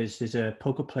you? Because there's a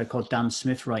poker player called Dan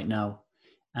Smith right now,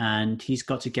 and he's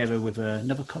got together with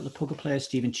another couple of poker players,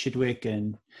 Stephen Chidwick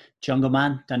and Jungle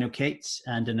Man, Daniel Cates,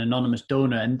 and an anonymous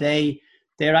donor, and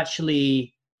they're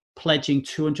actually pledging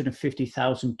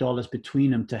 $250,000 between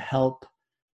them to help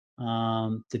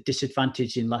the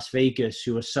disadvantaged in Las Vegas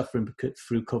who are suffering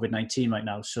through COVID-19 right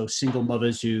now. So single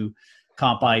mothers who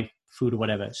can't buy food or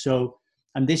whatever. So,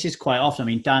 and this is quite often. I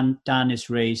mean, Dan has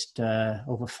raised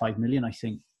over 5 million, I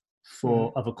think,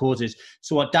 for other causes.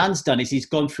 So what Dan's done is he's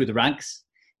gone through the ranks.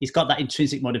 He's got that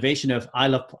intrinsic motivation of I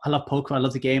love poker, I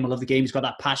love the game. He's got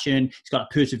that passion, he's got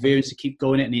that perseverance to keep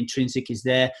going, and the intrinsic is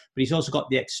there. But he's also got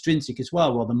the extrinsic as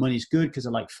well. Well, the money's good because I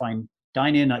like fine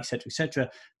dining, etc., etc.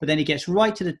 But then he gets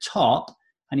right to the top,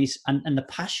 and and the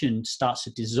passion starts to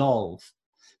dissolve.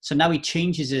 So now he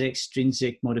changes his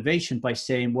extrinsic motivation by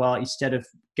saying, well, instead of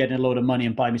getting a load of money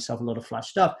and buying myself a lot of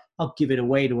flash stuff, I'll give it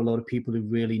away to a lot of people who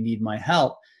really need my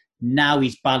help. Now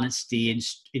he's balanced the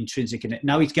intrinsic in it.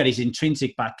 Now he's got his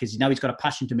intrinsic back because now he's got a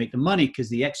passion to make the money because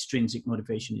the extrinsic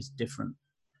motivation is different.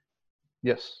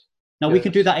 Yes. Now we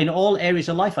can do that in all areas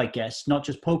of life, I guess, not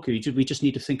just poker. We just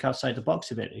need to think outside the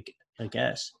box a bit, I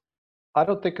guess. I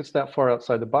don't think it's that far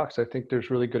outside the box. I think there's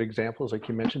really good examples, like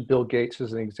you mentioned. Bill Gates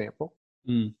is an example.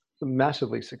 Mm.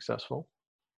 Massively successful.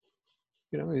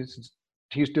 You know,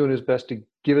 he's doing his best to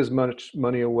give as much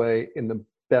money away in the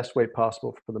best way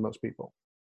possible for the most people.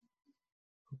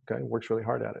 Okay, works really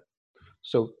hard at it.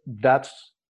 So that's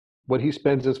what he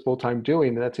spends his full time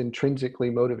doing. That's intrinsically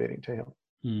motivating to him.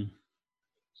 Mm.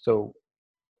 So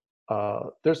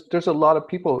there's a lot of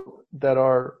people that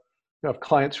are, you know, have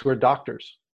clients who are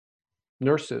doctors,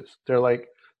 nurses. They're like,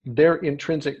 their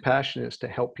intrinsic passion is to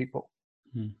help people.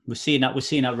 Mm. We're seeing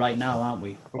that right now, aren't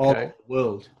we? Okay. All over the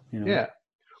world. You know? Yeah.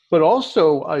 But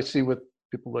also I see with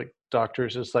people like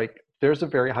doctors is like there's a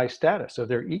very high status of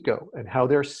their ego and how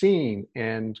they're seen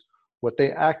and what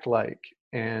they act like.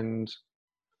 And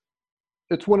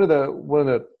it's one of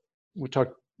the we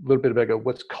talked a little bit about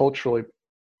what's culturally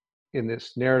in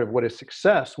this narrative, what is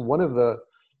success. One of the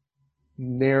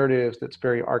narratives that's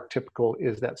very archetypical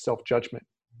is that self-judgment.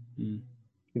 Mm.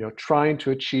 You know, trying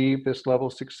to achieve this level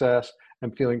of success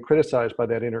and feeling criticized by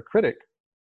that inner critic.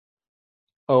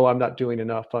 Oh, I'm not doing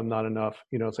enough. I'm not enough.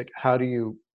 You know, it's like, how do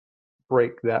you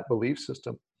break that belief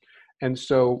system? And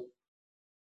so,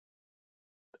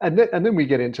 and then we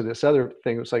get into this other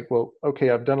thing. It's like, well, okay,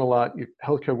 I've done a lot. You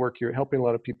healthcare work, you're helping a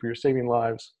lot of people, you're saving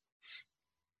lives.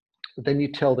 But then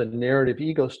you tell the narrative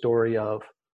ego story of,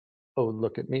 oh,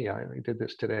 look at me, I did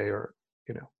this today, or,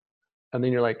 you know, and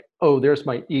then you're like, oh, there's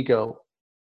my ego.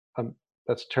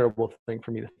 That's a terrible thing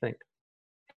for me to think.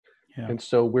 Yeah. And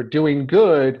so we're doing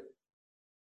good.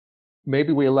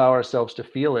 Maybe we allow ourselves to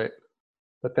feel it,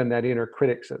 but then that inner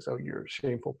critic says, oh, you're a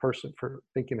shameful person for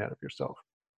thinking that of yourself.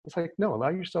 It's like, no, allow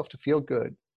yourself to feel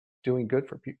good, doing good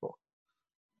for people.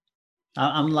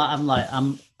 I'm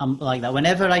like that.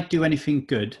 Whenever I do anything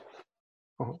good,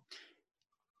 Uh-huh.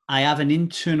 I have an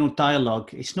internal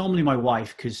dialogue. It's normally my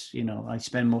wife because, you know, I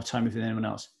spend more time with her than anyone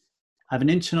else. I have an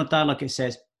internal dialogue that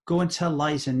says, go and tell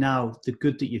Liza now the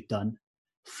good that you've done,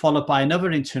 followed by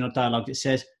another internal dialogue that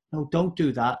says, no, don't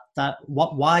do that.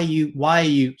 Why are you,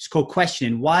 it's called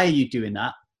questioning. Why are you doing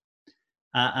that?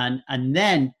 And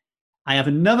then I have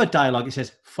another dialogue that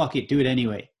says, fuck it, do it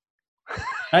anyway.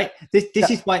 Right? This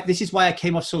is why I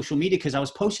came off social media, because I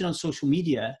was posting on social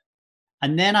media.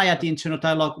 And then I had the internal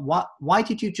dialogue, why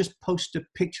did you just post a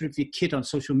picture of your kid on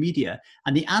social media?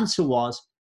 And the answer was,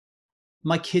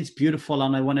 my kid's beautiful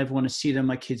and I want everyone to see that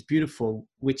my kid's beautiful,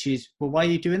 which is, well, why are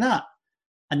you doing that?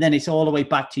 And then it's all the way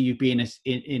back to you being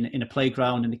in a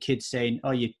playground and the kids saying,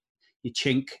 oh, you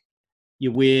chink,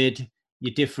 you're weird,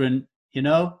 you're different, you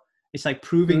know? It's like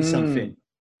proving something,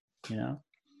 you know?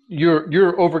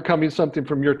 You're overcoming something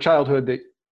from your childhood that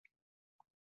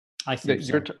I think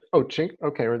so. Chink?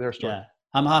 Okay, or their story. Yeah.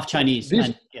 I'm half Chinese. These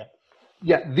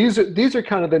are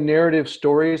kind of the narrative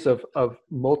stories of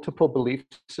multiple belief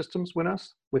systems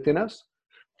within us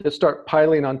that start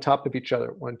piling on top of each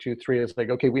other. 1, 2, 3. It's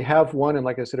like, okay, we have one, and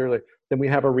like I said earlier, then we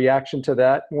have a reaction to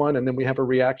that one, and then we have a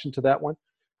reaction to that one.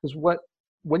 Because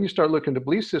when you start looking at the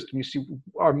belief system, you see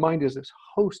our mind is this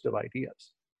host of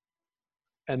ideas.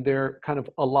 And they're kind of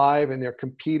alive, and they're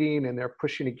competing, and they're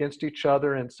pushing against each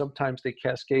other, and sometimes they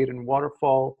cascade and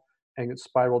waterfall and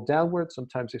spiral downward.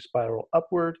 Sometimes they spiral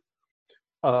upward.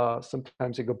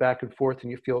 Sometimes they go back and forth, and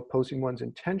you feel opposing one's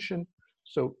intention.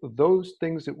 So those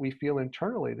things that we feel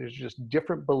internally, there's just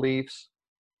different beliefs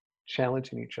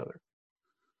challenging each other.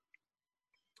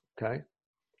 Okay,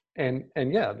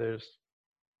 and yeah, there's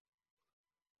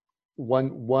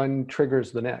one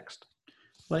triggers the next.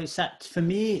 Well, it's that for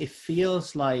me, it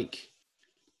feels like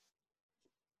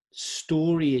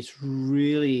story is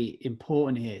really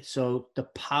important here. So the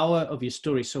power of your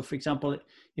story. So for example,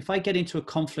 if I get into a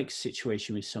conflict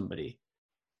situation with somebody,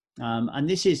 and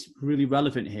this is really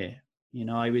relevant here, you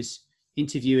know, I was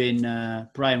interviewing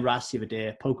Brian Rass the other day,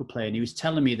 a poker player, and he was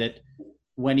telling me that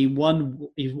when he won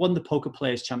the Poker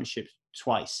Players Championship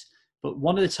twice, but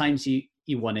one of the times he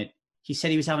won it, he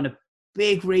said he was having a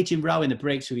big raging row in the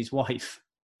breaks with his wife.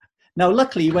 Now,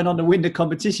 luckily, he went on to win the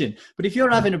competition. But if you're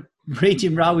having a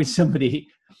raging row with somebody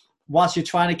whilst you're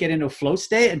trying to get into a flow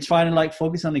state and trying to like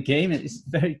focus on the game, it's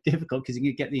very difficult because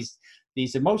you can get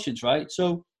these emotions, right?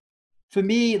 So for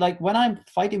me, like when I'm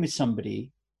fighting with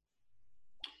somebody,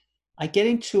 I get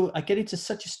into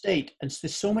such a state, and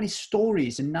there's so many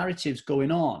stories and narratives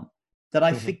going on that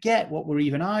I forget what we're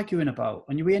even arguing about.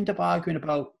 And we end up arguing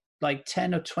about like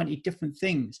 10 or 20 different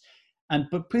things.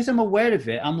 But because I'm aware of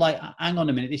it, I'm like, hang on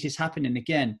a minute, this is happening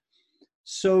again.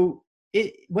 So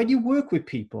when you work with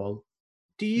people,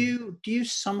 do you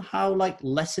somehow like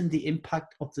lessen the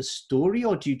impact of the story,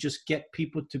 or do you just get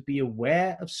people to be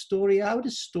aware of story? How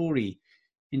does story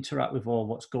interact with all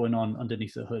what's going on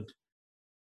underneath the hood?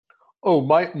 Oh,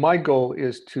 my goal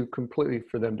is to completely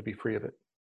for them to be free of it.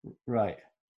 Right.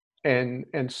 And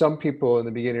some people in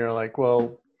the beginning are like,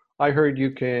 well, I heard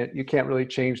you can't really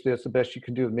change this. The best you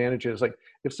can do is manage it. It's like,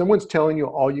 if someone's telling you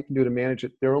all you can do to manage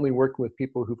it, they're only working with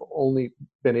people who've only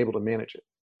been able to manage it.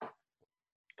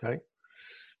 Okay.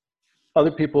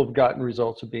 Other people have gotten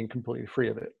results of being completely free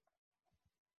of it.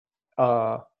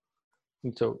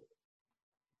 And so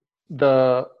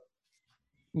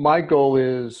my goal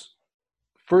is,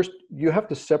 first, you have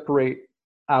to separate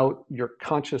out your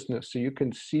consciousness so you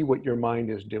can see what your mind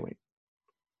is doing.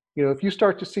 You know, if you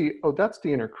start to see, oh, that's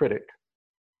the inner critic.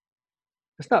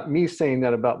 It's not me saying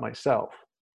that about myself.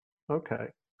 Okay.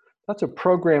 That's a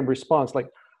programmed response. Like,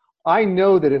 I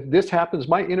know that if this happens,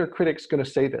 my inner critic's going to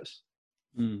say this.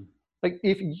 Mm. Like,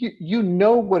 if you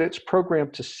know what it's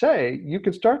programmed to say, you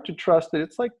can start to trust that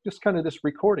it's like just kind of this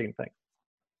recording thing.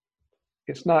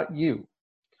 It's not you,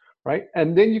 right?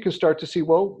 And then you can start to see,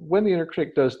 well, when the inner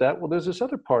critic does that, well, there's this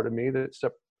other part of me that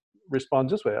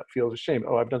responds this way. That feels ashamed.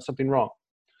 Oh, I've done something wrong.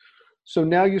 So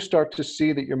now you start to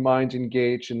see that your mind's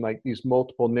engaged in like these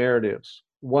multiple narratives.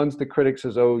 One's the critic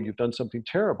says, oh, you've done something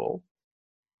terrible,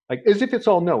 like as if it's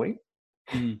all knowing.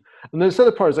 Mm. And then this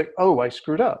other part is like, oh, I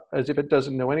screwed up, as if it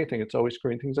doesn't know anything. It's always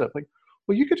screwing things up. Like,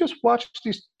 well, you could just watch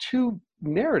these two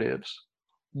narratives.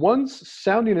 One's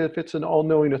sounding as if it's an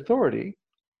all-knowing authority,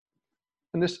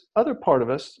 and this other part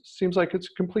of us seems like it's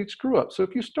a complete screw up. So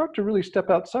if you start to really step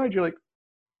outside, you're like,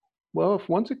 well, if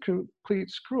one's a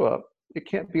complete screw up, it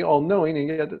can't be all-knowing, and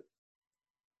yet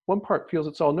one part feels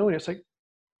it's all-knowing. It's like,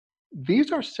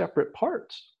 these are separate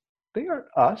parts. They aren't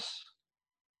us.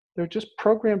 They're just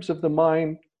programs of the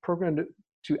mind programmed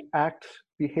to act,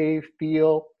 behave,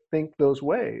 feel, think those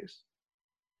ways.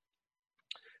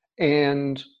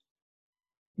 And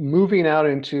moving out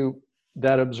into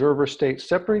that observer state,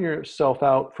 separating yourself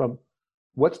out from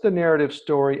what's the narrative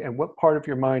story and what part of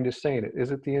your mind is saying it.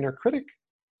 Is it the inner critic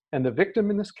and the victim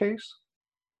in this case?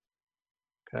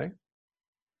 Okay.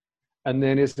 And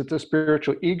then is it the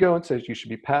spiritual ego and says you should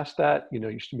be past that, you know,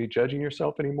 you shouldn't be judging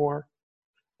yourself anymore?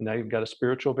 And now you've got a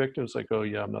spiritual victim. It's like, oh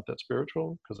yeah, I'm not that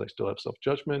spiritual because I still have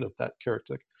self-judgment of that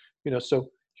character. You know, so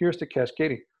here's the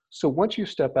cascading. So once you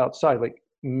step outside, like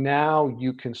now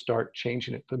you can start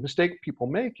changing it. The mistake people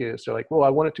make is they're like, well, I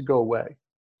want it to go away.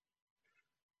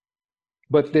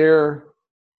 But they're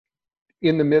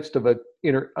in the midst of a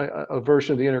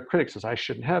version of the inner critic says, I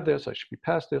shouldn't have this, I should be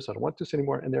past this, I don't want this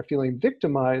anymore. And they're feeling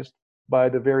victimized by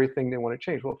the very thing they want to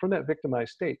change. Well, from that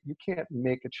victimized state, you can't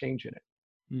make a change in it.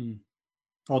 Mm.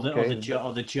 Or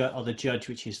the judge,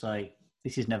 which is like,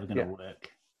 this is never going to work.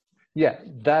 Yeah,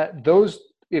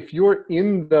 if you're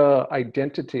in the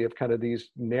identity of kind of these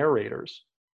narrators,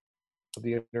 of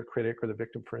the inner critic or the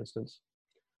victim, for instance,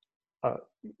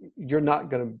 you're not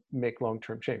going to make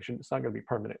long-term change. It's not going to be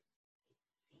permanent.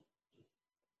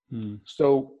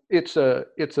 So it's a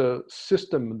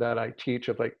system that I teach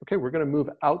of like, okay, we're going to move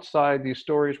outside these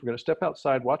stories. We're going to step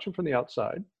outside, watch them from the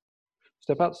outside,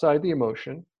 step outside the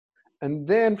emotion. And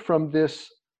then from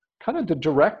this kind of the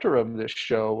director of this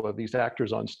show, of these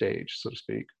actors on stage, so to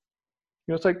speak,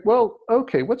 you know, it's like, well,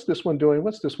 okay, what's this one doing?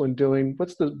 What's this one doing?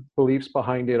 What's the beliefs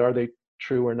behind it? Are they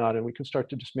true or not? And we can start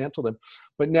to dismantle them.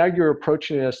 But now you're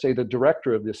approaching it as, say, the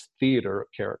director of this theater of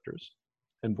characters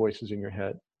and voices in your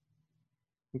head.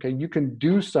 Okay, you can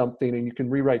do something and you can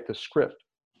rewrite the script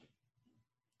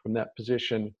from that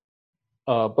position.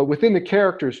 But within the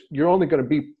characters, you're only going to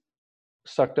be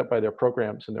sucked up by their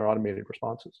programs and their automated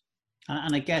responses.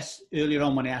 And I guess earlier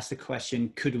on when I asked the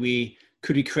question, could we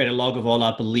create a log of all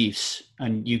our beliefs?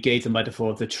 And you gave the metaphor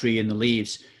of the tree and the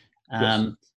leaves.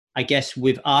 Yes. I guess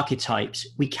with archetypes,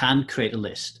 we can create a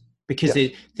list because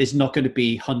yes. There's not going to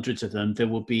be hundreds of them. There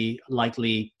will be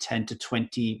likely 10 to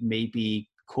 20, maybe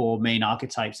core main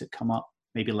archetypes that come up,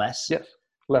 maybe less. Yes,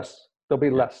 less. There'll be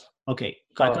less. Okay.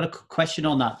 I got a question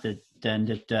on that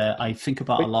that I think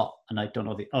about a lot, and I don't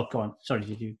know oh, go on. Sorry,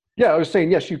 did you? Yeah, I was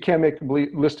saying, yes, you can make a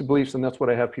list of beliefs, and that's what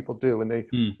I have people do. And they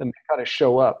kind of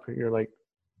show up. You're like,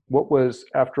 what was,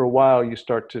 after a while, you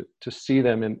start to see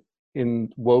them in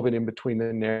woven in between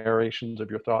the narrations of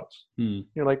your thoughts.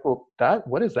 You're like, well,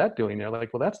 what is that doing there?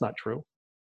 Like, well, that's not true.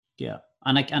 Yeah.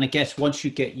 And I guess once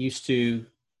you get used to,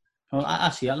 well,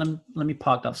 actually, let me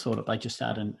park that thought up I just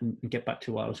had and get back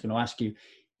to what I was going to ask you.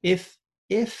 If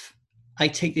I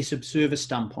take this observer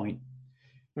standpoint,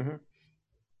 the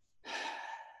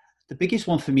biggest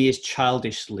one for me is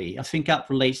childishly. I think that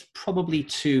relates probably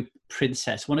to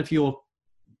princess. One of your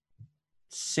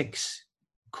 6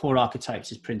 core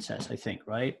archetypes is princess, I think,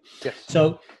 right? Yes.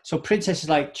 So princess is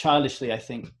like childishly, I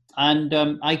think. And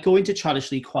I go into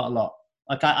childishly quite a lot.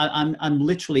 Like I'm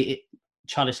literally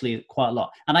childishly quite a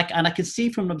lot. And I can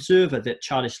see from an observer that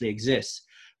childishly exists.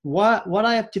 What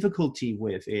I have difficulty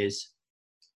with is,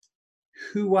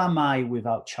 who am I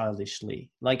without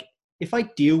childishly? Like, if I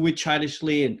deal with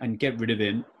childishly and get rid of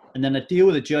him, and then I deal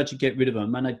with a judge and get rid of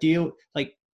him, and I deal,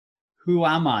 like, who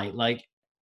am I? Like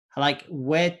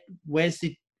where's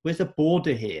the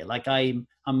border here? Like, I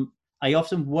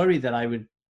often worry that I would,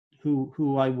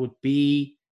 who I would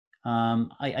be.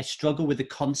 I struggle with the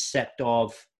concept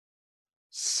of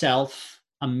self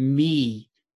and me,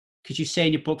 because you say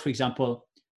in your book, for example,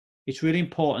 it's really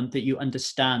important that you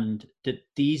understand that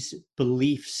these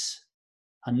beliefs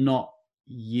are not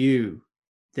you.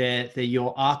 They're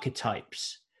your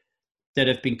archetypes that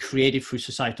have been created through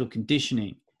societal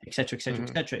conditioning, etc., etc.,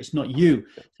 etc. It's not you.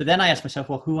 So then I ask myself,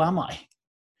 well, who am I?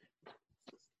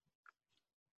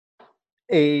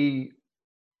 A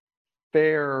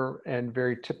fair and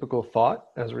very typical thought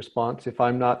as a response, if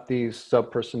I'm not these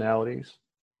sub-personalities,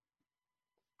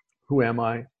 who am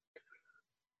I?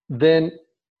 Then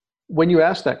when you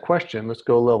ask that question, let's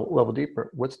go a level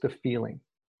deeper. What's the feeling?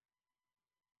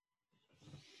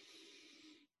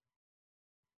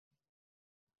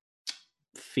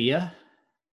 Fear.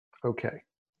 Okay.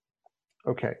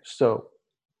 So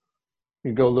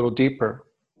you go a little deeper.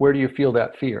 Where do you feel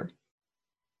that fear?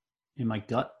 In my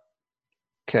gut.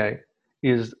 Okay.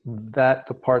 Is that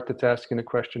the part that's asking the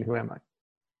question, who am I?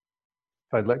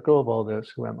 If I let go of all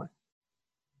this, who am I?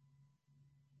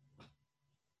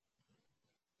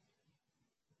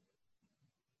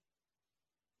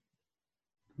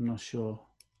 I'm not sure.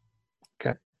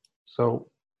 Okay. So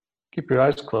keep your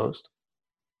eyes closed.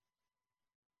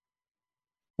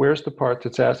 Where's the part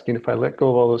that's asking, if I let go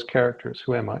of all those characters,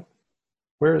 who am I?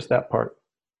 Where is that part?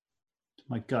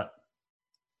 My gut.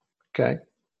 Okay.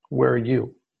 Where are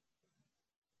you?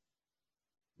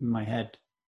 In my head.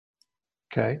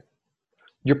 Okay.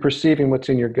 You're perceiving what's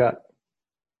in your gut.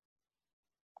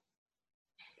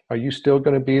 Are you still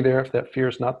going to be there if that fear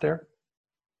is not there?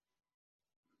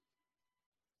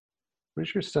 What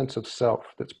is your sense of self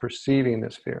that's perceiving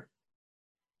this fear?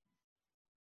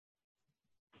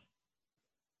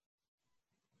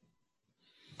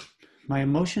 My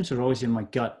emotions are always in my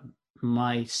gut.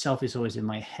 My self is always in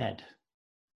my head.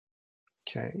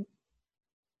 Okay.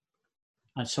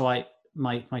 And so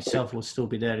myself will still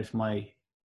be there if myself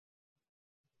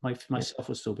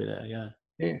will still be there. Yeah.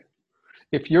 Yeah.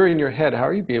 If you're in your head, how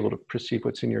are you be able to perceive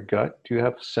what's in your gut? Do you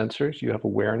have sensors? Do you have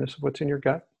awareness of what's in your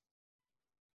gut?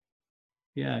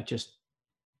 Yeah. I just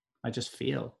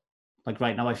feel like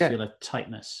right now I feel a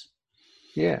tightness.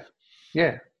 Yeah.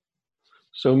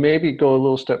 So maybe go a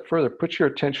little step further. Put your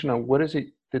attention on what is it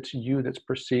that's you that's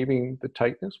perceiving the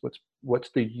tightness? What's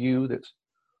the you that's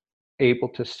able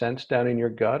to sense down in your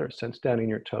gut or sense down in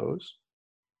your toes?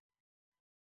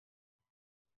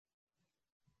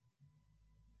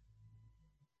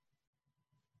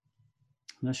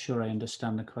 I'm not sure I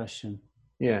understand the question.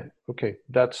 Yeah, okay,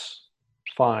 that's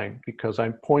fine, because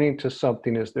I'm pointing to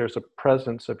something as there's a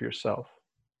presence of yourself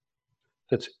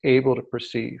that's able to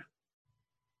perceive,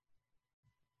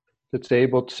 that's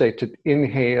able to say, to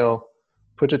inhale,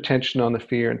 put attention on the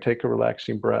fear and take a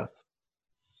relaxing breath.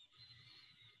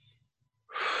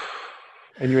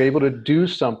 And you're able to do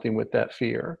something with that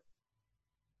fear.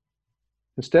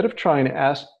 Instead of trying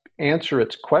to answer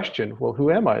its question, well, who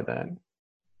am I then?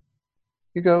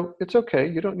 You go, it's okay,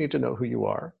 you don't need to know who you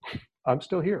are. I'm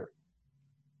still here.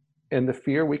 And the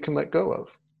fear we can let go of.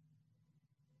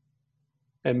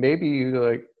 And maybe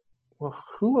you're like, well,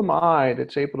 who am I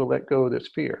that's able to let go of this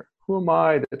fear? Who am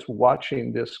I that's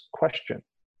watching this question?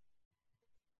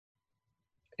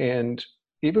 And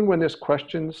even when this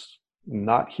question's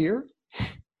not here,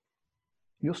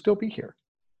 you'll still be here.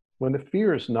 When the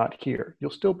fear is not here, you'll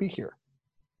still be here.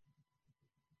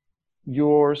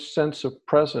 Your sense of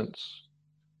presence,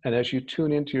 and as you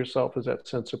tune into yourself as that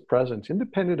sense of presence,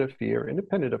 independent of fear,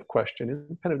 independent of question,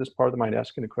 independent of this part of the mind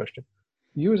asking the question,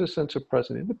 you as a sense of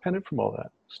presence, independent from all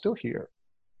that, still here.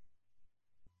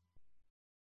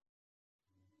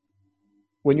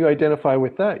 When you identify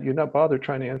with that, you're not bothered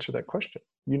trying to answer that question.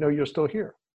 You know you're still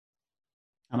here.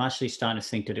 I'm actually starting to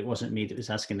think that it wasn't me that was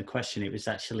asking the question. It was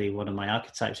actually one of my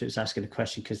archetypes that was asking the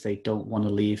question because they don't want to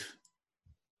leave.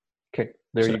 Okay,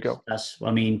 there you go. That's,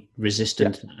 I mean,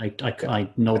 resistant. Yeah. I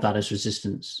know that as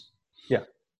resistance. Yeah.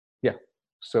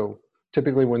 So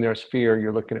typically when there's fear,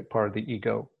 you're looking at part of the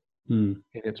ego. And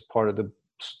it's part of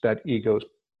that ego's,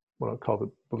 what I'll call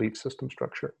the belief system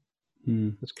structure.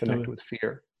 It's connected with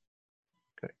fear.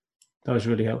 Okay. That was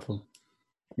really helpful.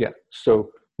 Yeah.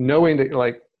 So knowing that,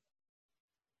 like,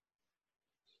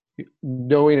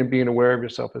 knowing and being aware of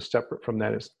yourself is separate from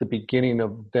that is the beginning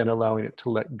of then allowing it to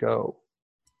let go.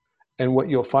 And what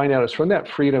you'll find out is from that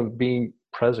freedom of being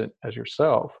present as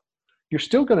yourself, you're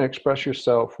still going to express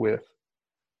yourself with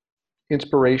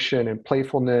inspiration and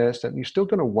playfulness, and you're still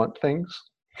going to want things,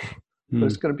 but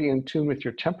it's going to be in tune with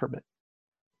your temperament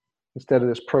instead of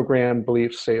this programmed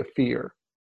belief, say, of fear.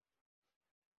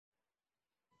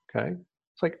 Okay?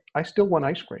 It's like, I still want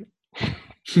ice cream.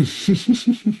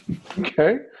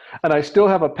 Okay? And I still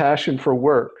have a passion for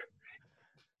work.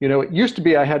 You know, it used to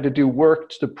be I had to do work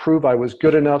to prove I was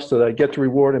good enough so that I'd get the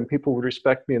reward and people would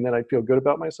respect me and then I'd feel good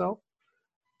about myself.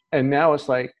 And now it's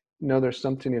like, no, there's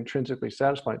something intrinsically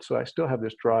satisfying. So I still have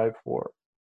this drive for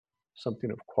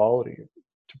something of quality,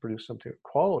 to produce something of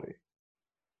quality.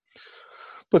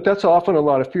 But that's often a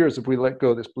lot of fears if we let go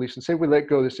of this belief. And say we let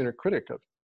go of this inner critic. I've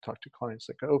talked to clients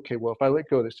like, okay, well, if I let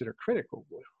go of this inner critic,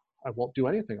 I won't do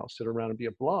anything. I'll sit around and be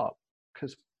a blob.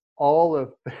 Because all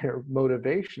of their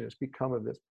motivation has become of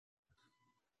this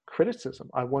criticism.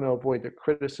 I want to avoid the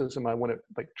criticism. I want to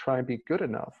like try and be good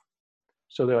enough.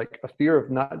 So they're like a fear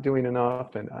of not doing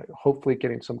enough and hopefully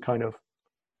getting some kind of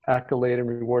accolade and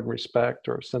reward and respect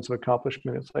or a sense of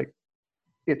accomplishment. It's like,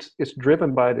 it's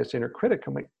driven by this inner critic.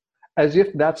 I'm like, as if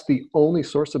that's the only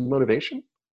source of motivation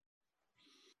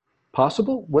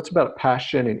possible. What's about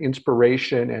passion and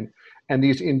inspiration and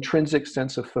these intrinsic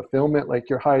sense of fulfillment, like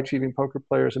your high achieving poker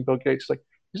players and Bill Gates, like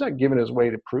he's not giving his way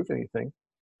to prove anything.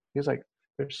 He's like,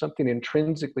 there's something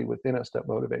intrinsically within us that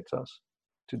motivates us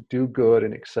to do good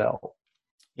and excel.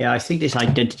 Yeah, I think this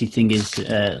identity thing is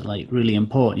like really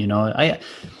important. You know,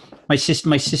 my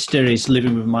sister is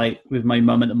living with my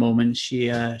mum at the moment. She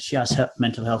has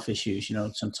mental health issues. You know,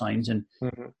 sometimes and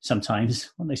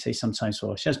sometimes when they say sometimes,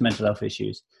 well, she has mental health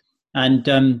issues,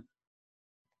 and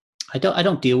I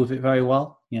don't deal with it very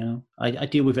well. You know, I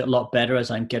deal with it a lot better as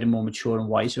I'm getting more mature and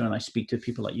wiser, and I speak to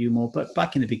people like you more. But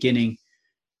back in the beginning,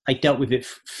 I dealt with it.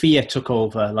 Fear took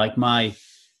over. Like my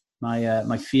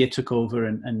fear took over,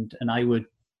 and I would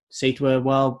say to her,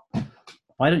 well,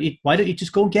 why don't you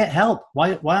just go and get help?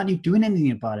 Why aren't you doing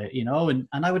anything about it? You know, and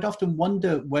I would often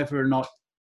wonder whether or not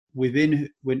when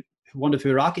one of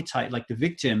her archetype, like the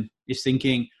victim, is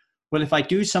thinking, well, if I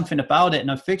do something about it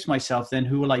and I fix myself, then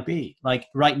who will I be? Like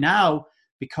right now,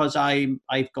 because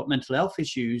I've got mental health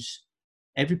issues,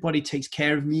 everybody takes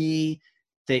care of me.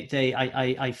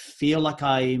 I feel like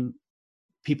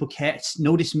people care,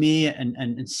 notice me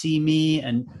and see me,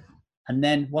 and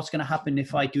then what's going to happen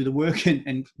if I do the work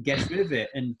and get rid of it?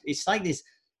 And it's like this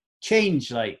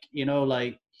change, like, you know,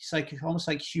 like it's like almost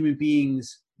like human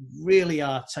beings really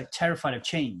are like terrified of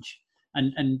change.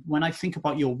 And when I think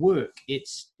about your work,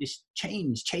 it's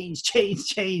change.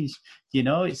 You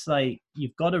know, it's like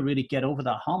you've got to really get over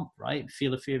that hump, right?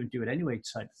 Feel the fear and do it anyway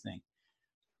type of thing.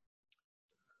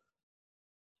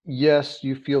 Yes,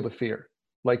 you feel the fear,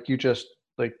 like you just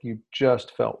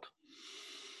felt,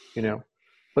 you know,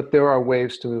 but there are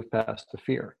ways to move past the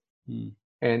fear.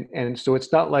 And so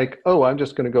it's not like, oh, I'm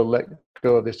just going to go let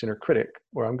go of this inner critic,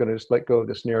 or I'm going to just let go of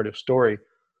this narrative story.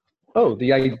 Oh,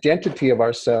 the identity of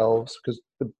ourselves, because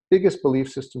the biggest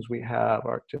belief systems we have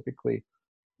are typically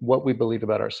what we believe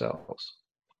about ourselves.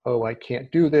 Oh, I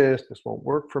can't do this. This won't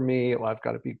work for me. Oh, I've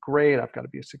got to be great. I've got to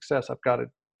be a success. I've got to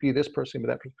be this person, but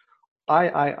that person.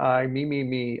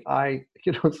 Me.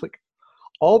 You know, it's like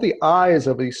all the I's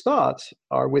of these thoughts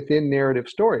are within narrative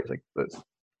stories. Like this,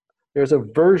 there's a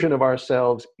version of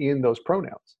ourselves in those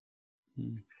pronouns.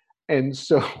 And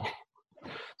so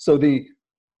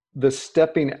the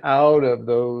stepping out of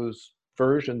those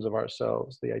versions of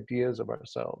ourselves, the ideas of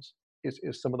ourselves,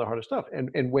 is some of the hardest stuff.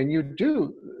 And when you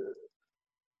do,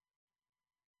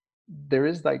 there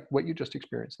is like what you just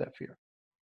experienced, that fear.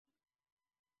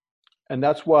 And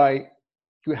that's why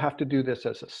you have to do this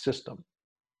as a system.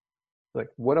 Like,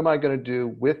 what am I going to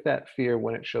do with that fear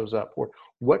when it shows up? Or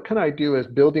what can I do as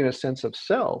building a sense of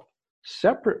self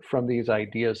separate from these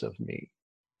ideas of me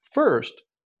first,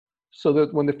 so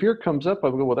that when the fear comes up, I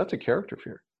go, well, that's a character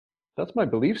fear. That's my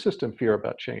belief system fear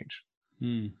about change.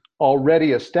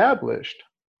 Already established.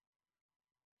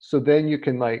 So then you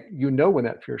can, like, you know, when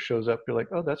that fear shows up, you're like,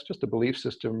 oh, that's just a belief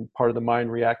system, part of the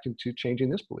mind reacting to changing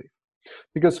this belief.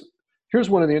 Because here's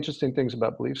one of the interesting things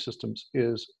about belief systems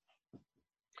is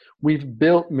we've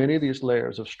built many of these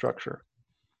layers of structure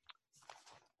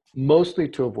mostly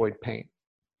to avoid pain.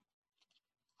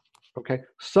 Okay,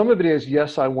 some of it is,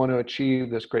 yes, I want to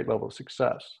achieve this great level of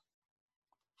success,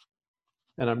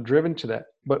 and I'm driven to that.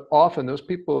 But often those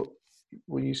people,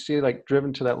 when you see like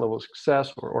driven to that level of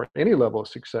success, or any level of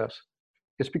success,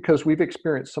 it's because we've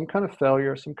experienced some kind of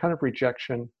failure, some kind of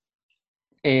rejection,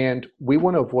 and we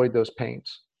want to avoid those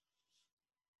pains.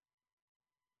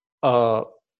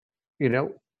 You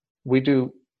know, we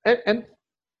do, and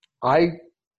I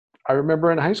I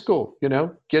remember in high school,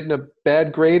 getting a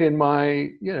bad grade in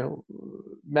my,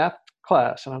 math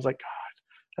class. And I was like, God,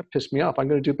 that pissed me off. I'm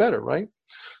going to do better, right?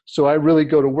 So I really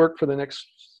go to work for the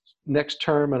next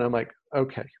term, and I'm like,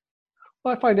 okay.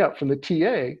 Well, I find out from the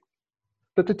TA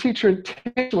that the teacher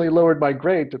intentionally lowered my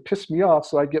grade to piss me off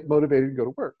so I get motivated to go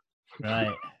to work.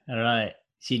 Right. All right.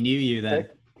 She knew you then. Okay.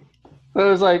 So it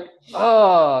was like,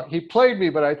 oh, he played me,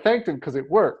 but I thanked him because it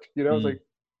worked. It's like,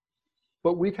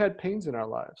 but we've had pains in our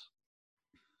lives.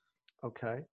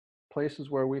 Okay. Places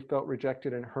where we felt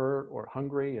rejected and hurt or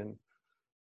hungry,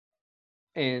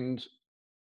 and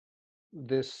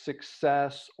this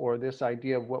success or this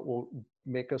idea of what will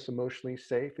make us emotionally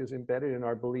safe is embedded in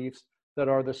our beliefs that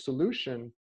are the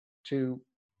solution to,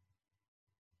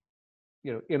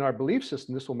 in our belief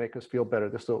system, this will make us feel better.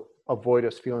 This will avoid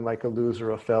us feeling like a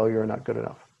loser, a failure, not good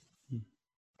enough.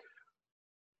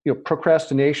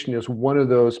 Procrastination is one of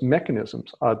those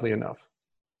mechanisms, oddly enough.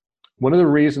 One of the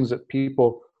reasons that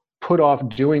people put off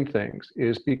doing things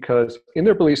is because in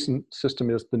their belief system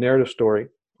is the narrative story.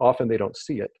 Often they don't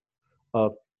see it.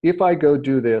 If I go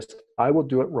do this, I will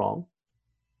do it wrong,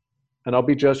 and I'll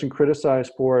be judged and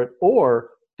criticized for it,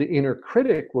 or the inner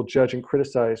critic will judge and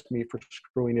criticize me for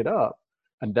screwing it up,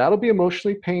 and that'll be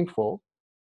emotionally painful.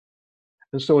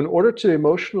 And so in order to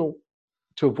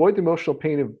avoid the emotional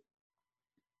pain of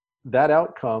that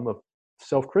outcome of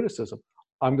self-criticism,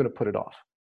 I'm going to put it off.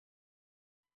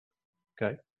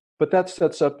 Okay? But that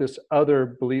sets up this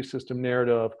other belief system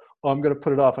narrative. Oh, I'm going to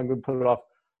put it off. I'm going to put it off.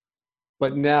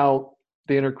 But now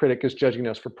the inner critic is judging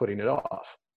us for putting it off.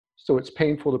 So it's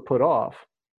painful to put off,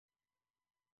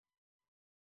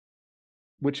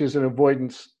 which is an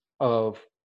avoidance of,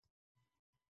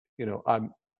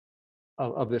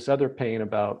 of this other pain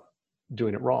about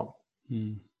doing it wrong.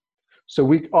 So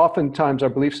we oftentimes, our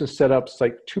beliefs and setups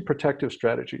like two protective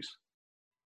strategies,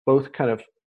 both kind of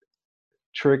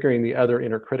triggering the other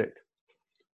inner critic.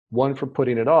 One for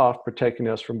putting it off, protecting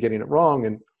us from getting it wrong,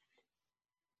 and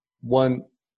one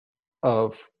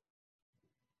of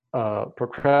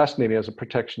procrastinating as a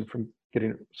protection from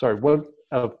one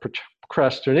of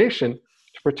procrastination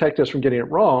to protect us from getting it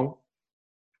wrong,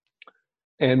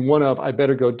 and one of I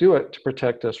better go do it to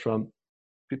protect us from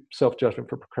self-judgment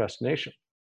for procrastination.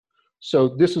 So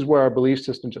this is where our belief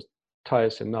system just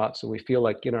ties us in knots, and we feel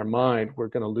like in our mind we're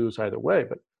going to lose either way,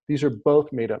 but these are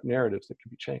both made up narratives that can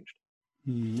be changed.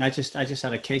 I just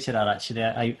had a case of that actually.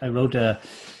 I wrote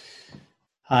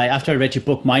after I read your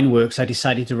book Mindworks, I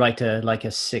decided to write a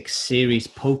 6-series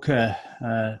poker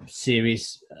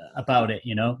series about it,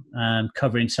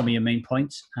 covering some of your main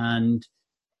points. And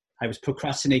I was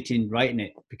procrastinating writing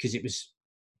it because it was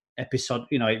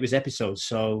episodes,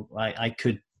 so I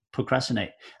could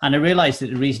procrastinate. And I realized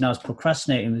that the reason I was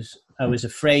procrastinating was I was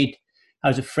afraid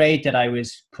that I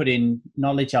was putting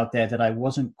knowledge out there that I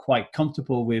wasn't quite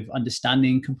comfortable with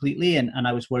understanding completely, and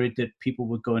I was worried that people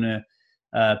were going to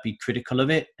be critical of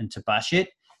it and to bash it,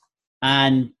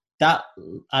 and that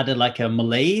added like a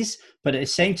malaise. But at the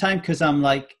same time, because I'm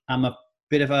a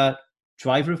bit of a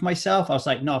driver of myself, I was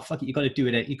like, no, fuck it, you got to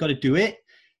do it.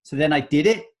 So then I did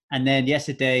it, and then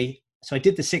yesterday, so I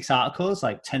did the 6 articles,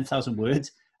 like 10,000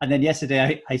 words, and then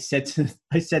yesterday I said to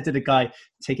the guy,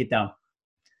 take it down.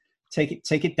 Take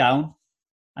it down.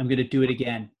 I'm going to do it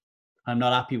again. I'm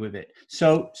not happy with it.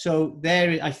 So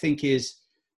there, I think, is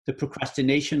the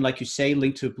procrastination, like you say,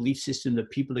 linked to a belief system that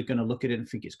people are going to look at it and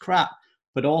think it's crap,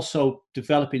 but also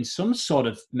developing some sort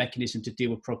of mechanism to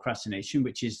deal with procrastination,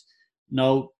 which is,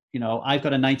 no, I've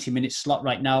got a 90-minute slot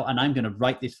right now and I'm going to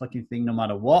write this fucking thing no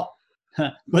matter what.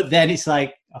 But then it's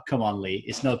like, oh, come on, Lee,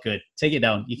 it's not good. Take it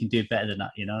down. You can do better than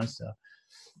that, So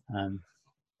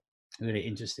really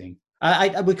interesting.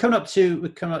 We're coming up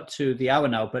to the hour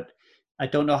now, but I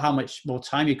don't know how much more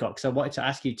time you got, because I wanted to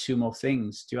ask you 2 more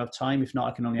things. Do you have time? If not,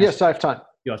 I can only ask Yes, I have time.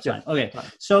 You have time. Yeah, okay.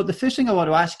 Time. So the first thing I want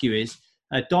to ask you is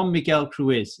Don Miguel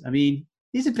Cruz. I mean,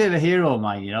 he's a bit of a hero of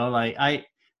mine,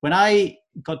 when I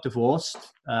got divorced,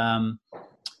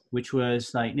 which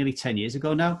was like nearly 10 years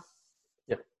ago now.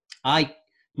 Yeah.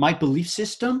 My belief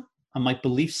system and my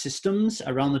belief systems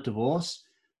around the divorce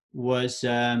was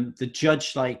the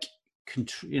judge,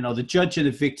 the judge and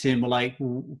the victim were like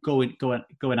going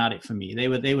at it for me. They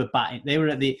were batting. They were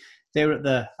at the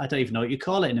I don't even know what you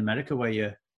call it in America where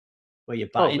you're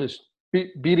batting. Oh,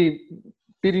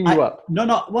 beating you up.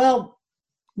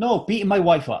 No, beating my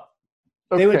wife up.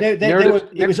 Okay.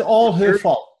 It was all her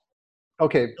fault.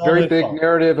 Okay, very big fault.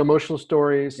 Narrative, emotional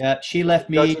stories. Yeah, she left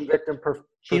me.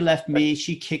 She left me.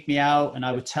 She kicked me out, and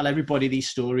I would tell everybody these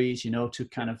stories, to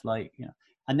kind of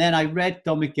And then I read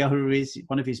Don Miguel Ruiz,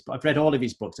 I've read all of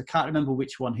his books. I can't remember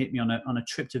which one hit me on a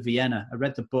trip to Vienna. I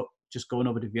read the book just going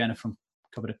over to Vienna from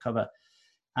cover to cover.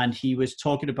 And he was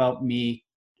talking about me.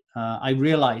 I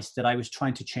realized that I was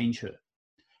trying to change her,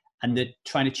 and that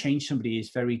trying to change somebody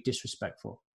is very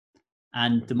disrespectful.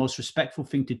 And the most respectful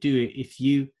thing to do,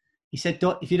 he said,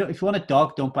 if you want a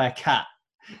dog, don't buy a cat.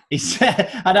 He said,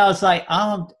 and I was like,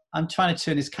 I'm trying to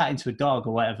turn his cat into a dog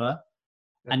or whatever.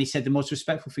 And he said, the most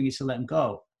respectful thing is to let him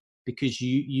go, because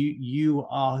you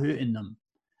are hurting them.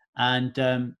 And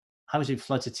I was in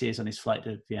floods of tears on his flight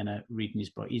to Vienna reading his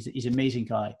book. He's an amazing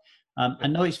guy. I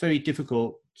know it's very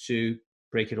difficult to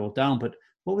break it all down, but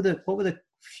what were the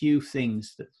few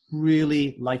things that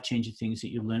really life-changing things that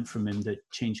you learned from him that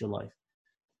changed your life?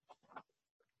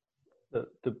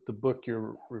 The book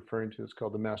you're referring to is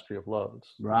called The Mastery of Love.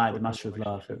 Right, The Mastery of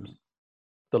Love.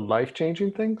 The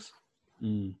life-changing things?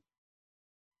 Mm.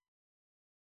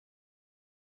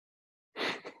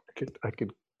 I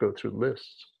could go through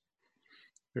lists.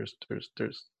 There's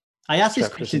I asked this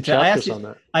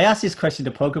question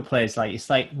to poker players. Like, it's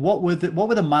like, what were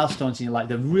the milestones in your life?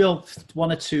 The real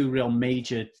one or two real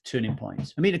major turning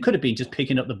points. I mean, it could have been just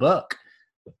picking up the book.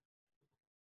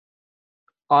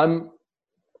 I'll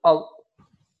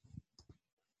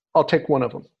take one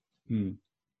of them. Hmm.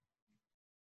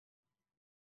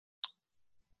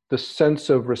 The sense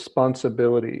of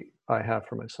responsibility I have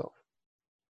for myself.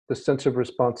 The sense of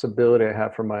responsibility I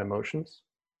have for my emotions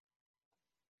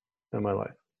and my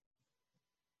life.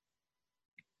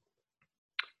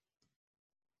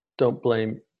 Don't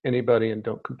blame anybody and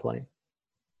don't complain.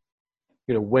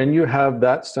 When you have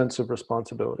that sense of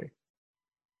responsibility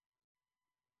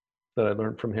that I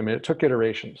learned from him, and it took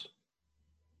iterations.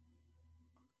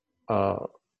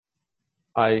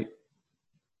 I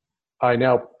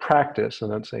now practice,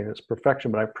 and I'm saying it's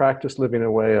perfection, but I practice living in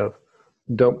a way of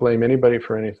don't blame anybody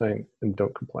for anything and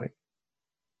don't complain.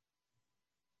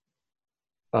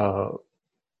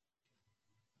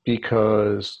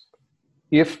 Because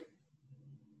if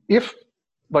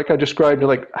like I described,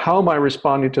 like, how am I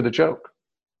responding to the joke?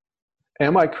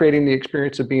 Am I creating the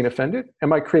experience of being offended?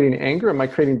 Am I creating anger? Am I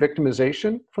creating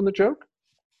victimization from the joke?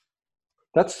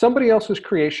 That's somebody else's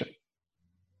creation.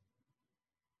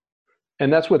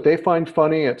 And that's what they find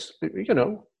funny. It's,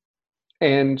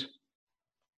 and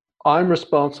I'm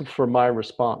responsible for my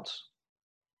response.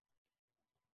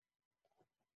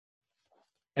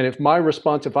 And if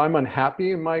I'm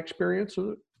unhappy in my experience of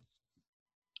it,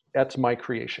 that's my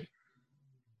creation.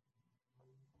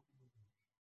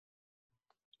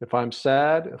 If I'm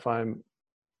sad, if I'm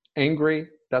angry,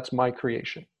 that's my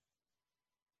creation.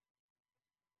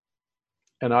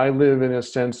 And I live in a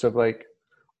sense of like,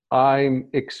 I'm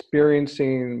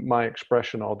experiencing my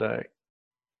expression all day.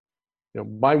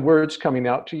 My words coming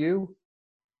out to you,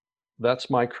 that's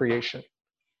my creation.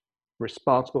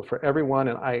 Responsible for everyone,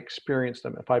 and I experience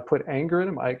them. If I put anger in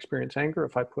them, I experience anger.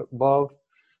 If I put love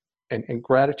and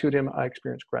gratitude in them, I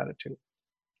experience gratitude.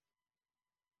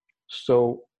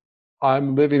 So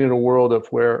I'm living in a world of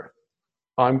where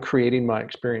I'm creating my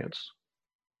experience.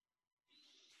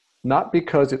 Not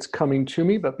because it's coming to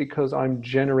me, but because I'm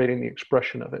generating the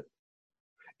expression of it.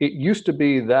 It used to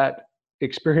be that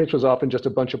experience was often just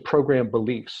a bunch of programmed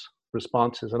beliefs,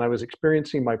 responses, and I was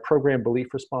experiencing my programmed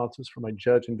belief responses for my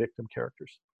judge and victim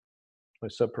characters, my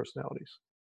subpersonalities.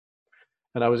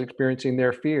 And I was experiencing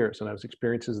their fears, and I was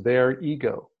experiencing their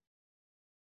ego.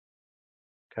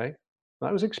 Okay? And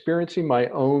I was experiencing my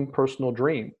own personal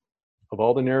dream of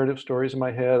all the narrative stories in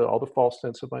my head, all the false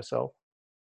sense of myself.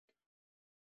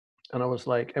 And I was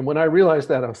like, and when I realized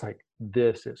that, I was like,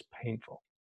 this is painful.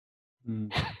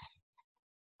 Mm.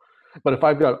 But if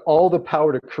I've got all the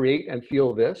power to create and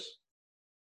feel this,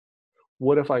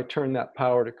 what if I turn that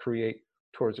power to create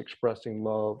towards expressing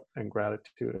love and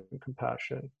gratitude and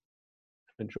compassion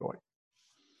and joy?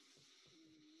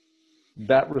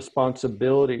 That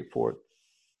responsibility for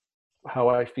how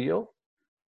I feel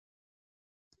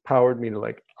powered me to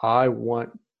like, I want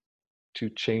to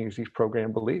change these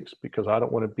programmed beliefs because I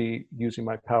don't want to be using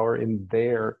my power in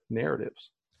their narratives.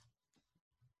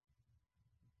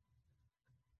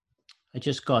 I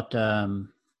just got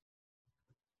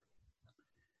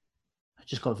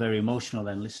very emotional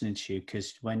then listening to you,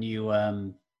 because when you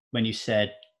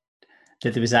said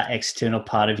that there was that external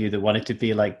part of you that wanted to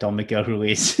be like Don Miguel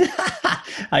Ruiz,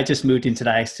 I just moved into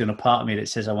that external part of me that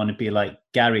says I want to be like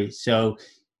Gary. So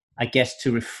I guess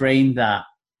to reframe that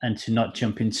and to not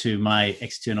jump into my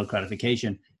external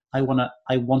gratification, I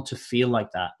want to feel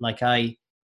like that. Like I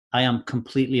am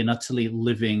completely and utterly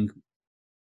living.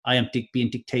 I am being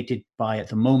dictated at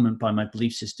the moment by my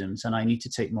belief systems, and I need to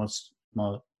take more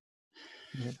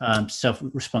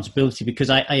self-responsibility, because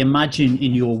I imagine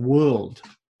in your world,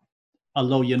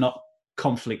 although you're not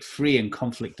conflict free and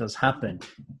conflict does happen,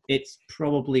 it's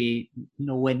probably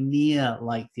nowhere near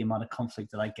like the amount of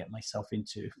conflict that I get myself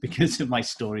into because of my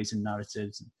stories and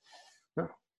narratives. Yeah.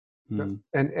 Yeah.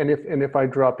 And if I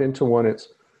drop into one, it's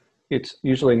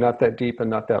usually not that deep and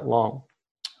not that long.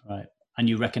 Right. And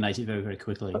you recognize it very, very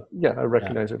quickly. Yeah, I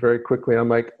recognize it very quickly. I'm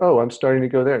like, oh, I'm starting to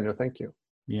go there. No, thank you.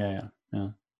 Yeah.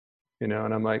 You know,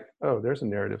 and I'm like, oh, there's a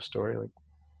narrative story. Like,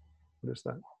 what is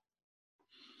that?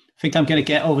 I think I'm going to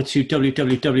get over to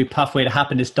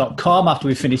www.pathwaytohappiness.com after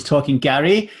we finish talking,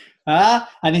 Gary.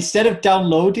 And instead of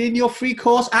downloading your free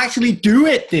course, actually do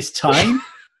it this time.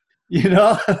 You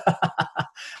know,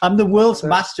 I'm the world's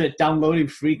master at downloading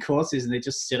free courses, and they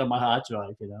just sit on my hard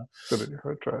drive. You know, sit on your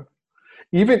hard drive.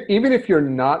 Even if you're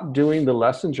not doing the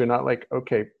lessons, you're not like,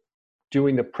 okay,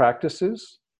 doing the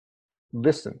practices.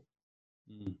 Listen,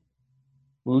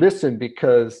 listen,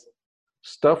 because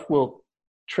stuff will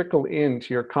trickle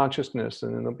into your consciousness,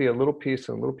 and then there'll be a little piece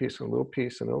and a little piece and a little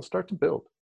piece, and it'll start to build.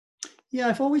 Yeah,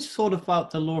 I've always thought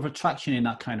about the law of attraction in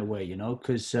that kind of way, you know,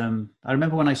 because I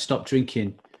remember when I stopped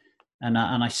drinking and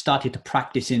I started to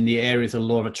practice in the area of the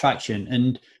law of attraction,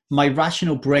 and my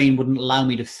rational brain wouldn't allow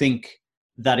me to think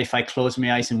that if I closed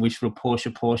my eyes and wished for a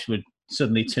Porsche would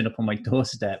suddenly turn up on my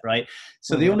doorstep, right?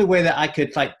 So the only way that I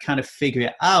could like kind of figure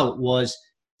it out was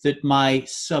that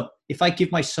if I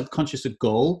give my subconscious a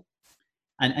goal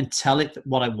and tell it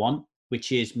what I want,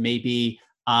 which is maybe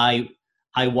I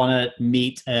want to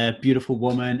meet a beautiful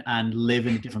woman and live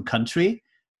in a different country,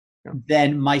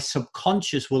 then my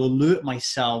subconscious will alert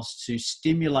myself to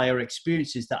stimuli or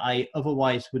experiences that I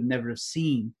otherwise would never have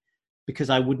seen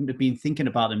because I wouldn't have been thinking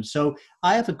about them. So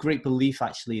I have a great belief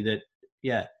actually that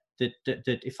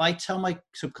if I tell my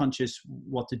subconscious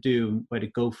what to do and where to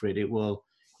go for it, it'll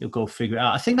go figure it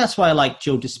out. I think that's why I like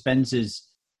Joe Dispenza's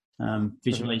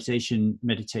visualization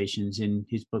meditations in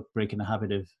his book, Breaking the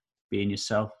Habit of Being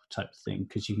Yourself type of thing,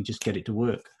 because you can just get it to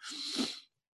work.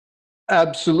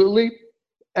 Absolutely.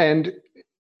 And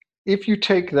if you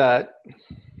take that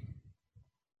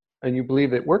and you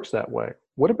believe it works that way,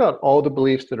 what about all the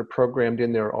beliefs that are programmed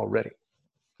in there already?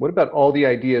 What about all the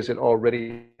ideas it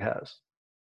already has?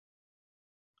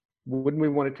 Wouldn't we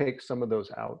want to take some of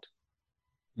those out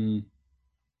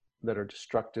that are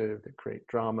destructive, that create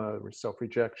drama,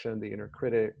 self-rejection, the inner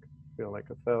critic, feel like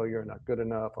a failure, not good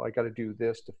enough, I got to do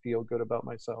this to feel good about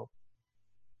myself?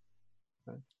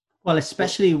 Okay. Well,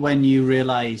 especially when you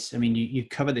realize, I mean, you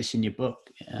cover this in your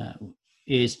book,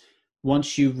 is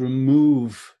once you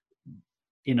remove,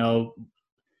 you know,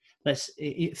 let's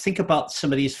think about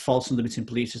some of these false and limiting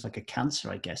beliefs as like a cancer,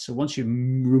 I guess. So once you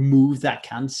remove that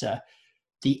cancer,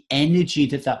 the energy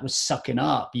that was sucking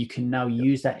up, you can now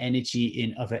use that energy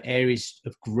in other areas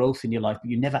of growth in your life,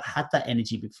 but you never had that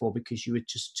energy before because you were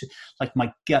just like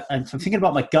my gut. And I'm thinking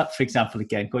about my gut, for example,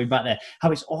 again, going back there,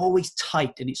 how it's always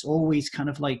tight and it's always kind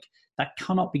of like, that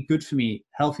cannot be good for me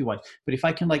healthy wise. But if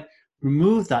I can like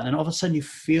remove that, and all of a sudden you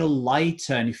feel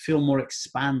lighter and you feel more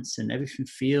expanse and everything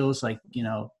feels like, you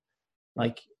know,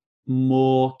 like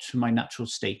more to my natural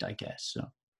state, I guess. So,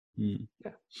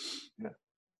 yeah.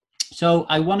 So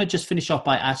I want to just finish off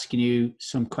by asking you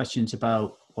some questions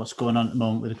about what's going on at the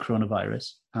moment with the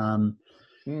coronavirus.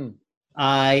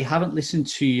 I haven't listened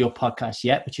to your podcast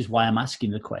yet, which is why I'm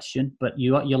asking the question. But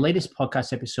your latest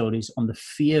podcast episode is on the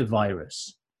fear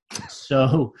virus.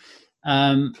 So,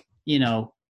 you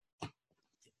know,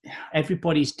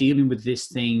 everybody's dealing with this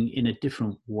thing in a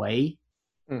different way.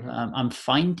 I'm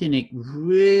finding it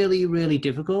really, really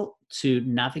difficult to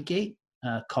navigate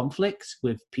conflicts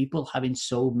with people having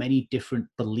so many different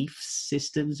belief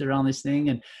systems around this thing.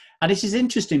 And this is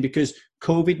interesting because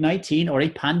COVID-19 or a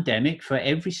pandemic for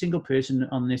every single person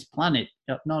on this planet,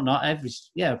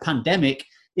 pandemic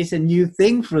is a new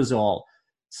thing for us all.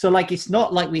 So like, it's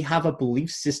not like we have a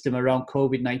belief system around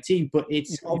COVID-19, but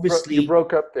it's obviously... You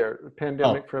broke up there. The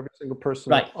pandemic for every single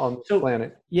person on the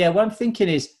planet. Yeah, what I'm thinking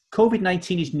is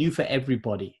COVID-19 is new for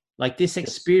everybody. Like this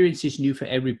experience is new for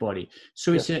everybody.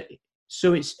 So it's a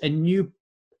new...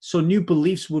 So new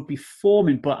beliefs would be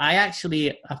forming, but I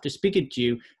actually, after speaking to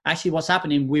you, actually what's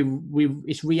happening,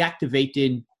 it's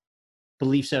reactivating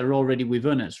beliefs that are already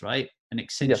within us, right? And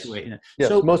accentuating it. Yes,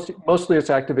 so, mostly it's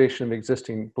activation of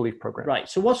existing belief programs. Right.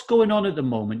 So what's going on at the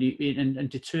moment?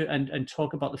 And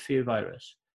talk about the fear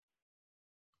virus.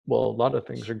 Well, a lot of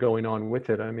things are going on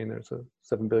with it. I mean, there's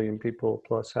 7 billion people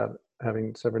plus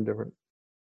having 7 different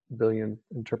billion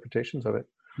interpretations of it.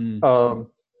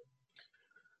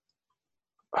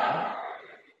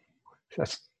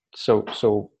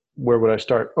 So where would I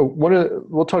start?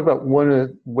 We'll talk about one of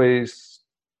the ways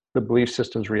the belief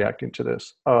system's reacting to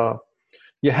this.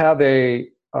 You have a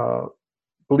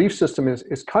belief system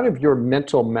is kind of your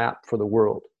mental map for the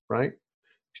world, right?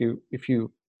 If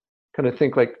you kind of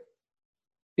think like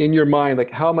in your mind,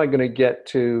 like, how am I going to get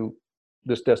to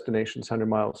this destination? It's 100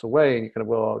 miles away, and you kind of,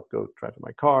 well, I'll go drive in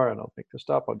my car, and I'll make this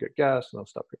stop, I'll get gas, and I'll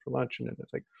stop here for lunch, and then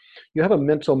it's like you have a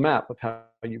mental map of how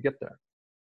you get there.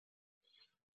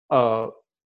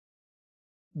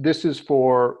 This is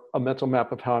for a mental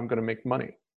map of how I'm going to make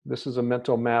money. This is a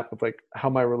mental map of like how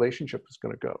my relationship is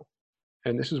going to go,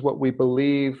 and this is what we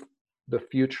believe the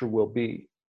future will be.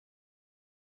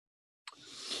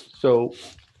 So,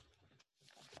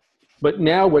 but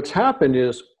now what's happened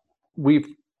is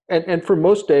and for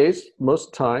most days,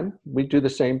 most time, we do the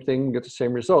same thing, get the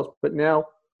same results. But now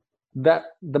that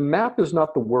the map is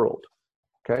not the world.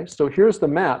 Okay, so here's the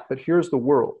map, but here's the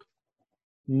world.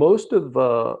 Most of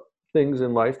the things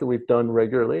in life that we've done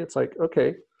regularly, it's like,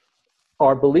 okay,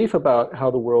 our belief about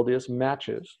how the world is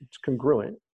matches, it's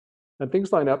congruent, and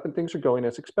things line up and things are going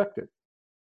as expected.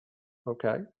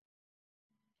 Okay.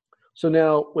 So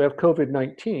now we have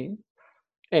COVID-19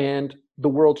 and the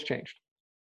world's changed.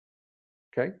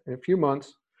 Okay. In a few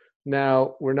months,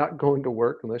 now we're not going to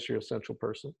work unless you're an essential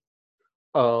person.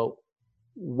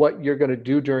 What you're going to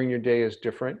do during your day is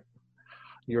different.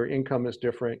 Your income is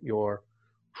different. Your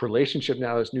relationship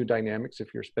now has new dynamics.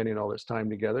 If you're spending all this time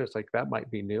together, it's like that might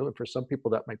be new. And for some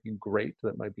people, that might be great.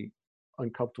 That might be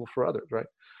uncomfortable for others, right?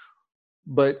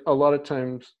 But a lot of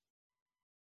times,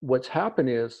 what's happened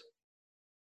is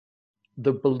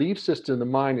the belief system in the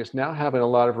mind is now having a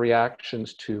lot of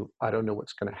reactions to, I don't know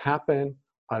what's going to happen.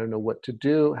 I don't know what to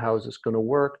do. How is this going to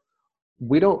work?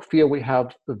 We don't feel we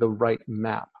have the right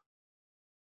map.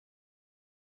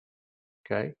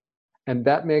 Okay. And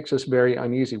that makes us very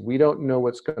uneasy. We don't know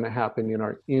what's going to happen in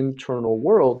our internal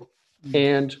world.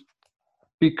 And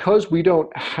because we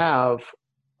don't have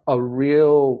a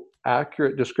real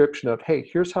accurate description of, hey,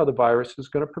 here's how the virus is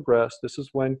going to progress. This is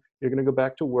when you're going to go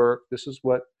back to work. This is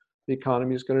what the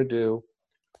economy is going to do.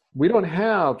 We don't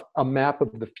have a map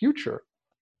of the future.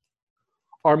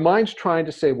 Our mind's trying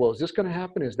to say, well, is this going to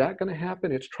happen? Is that going to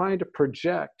happen? It's trying to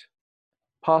project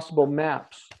possible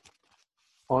maps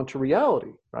onto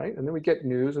reality, right? And then we get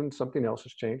news and something else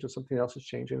has changed and something else is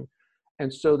changing.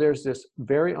 And so there's this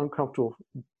very uncomfortable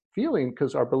feeling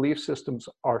because our belief systems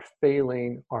are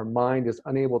failing. Our mind is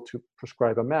unable to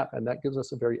prescribe a map, and that gives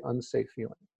us a very unsafe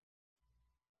feeling.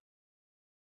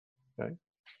 Okay.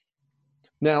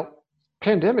 Now,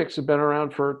 pandemics have been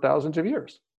around for thousands of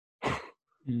years.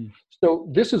 So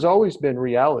this has always been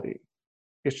reality.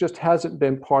 It just hasn't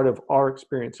been part of our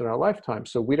experience in our lifetime.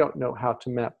 So we don't know how to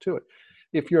map to it.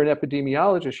 If you're an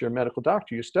epidemiologist, you're a medical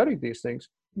doctor, you studied these things,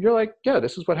 you're like, yeah,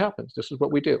 this is what happens. This is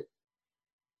what we do.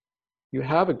 You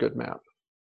have a good map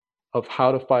of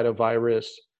how to fight a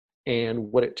virus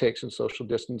and what it takes in social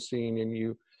distancing, and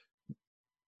you,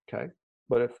 okay.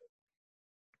 But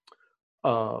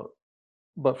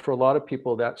for a lot of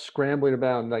people, that's scrambling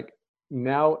about, like,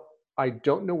 now I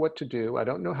don't know what to do. I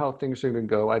don't know how things are going to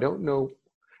go. I don't know.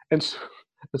 And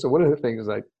so one of the things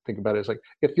I think about is, like,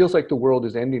 it feels like the world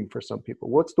is ending for some people.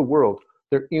 What's the world?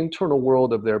 Their internal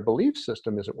world of their belief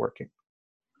system isn't working.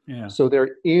 Yeah. So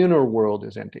their inner world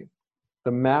is ending.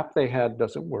 The map they had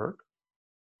doesn't work.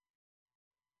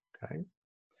 Okay.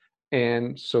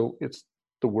 And so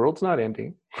the world's not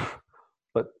ending,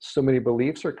 but so many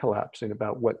beliefs are collapsing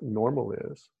about what normal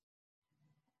is.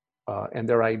 And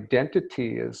their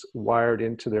identity is wired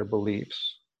into their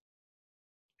beliefs.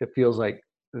 It feels like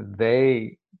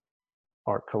they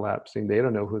are collapsing. They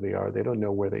don't know who they are. They don't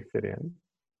know where they fit in.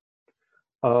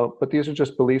 But these are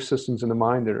just belief systems in the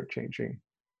mind that are changing.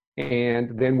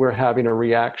 And then we're having a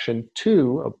reaction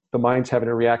to, the mind's having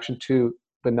a reaction to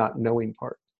the not knowing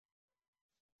part.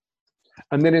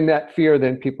 And then in that fear,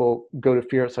 then people go to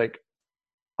fear. It's like,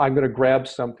 I'm going to grab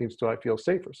something so I feel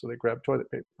safer. So they grab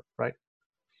toilet paper, right?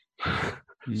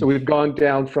 So we've gone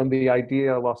down from the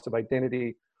idea, loss of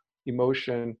identity,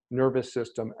 emotion, nervous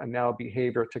system, and now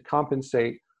behavior to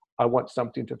compensate. I want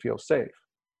something to feel safe.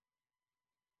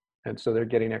 And so they're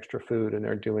getting extra food and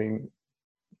they're doing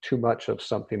too much of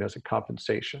something as a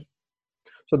compensation.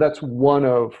 So that's one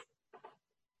of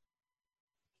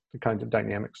the kinds of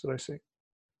dynamics that I see.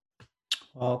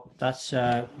 Well, that's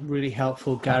really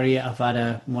helpful, Gary. I've had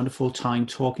a wonderful time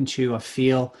talking to you. I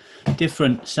feel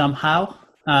different somehow.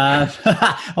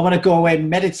 I want to go away and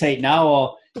meditate now,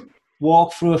 or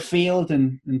walk through a field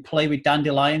and play with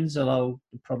dandelions, although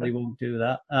I probably won't do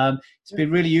that. It's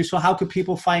been really useful. How could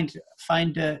people find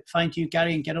you,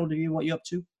 Gary, and get hold of you, what you're up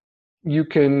to? You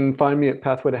can find me at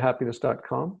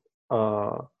pathwaytohappiness.com.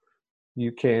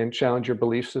 You can challenge your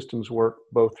belief systems work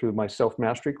both through my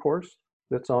self-mastery course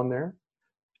that's on there.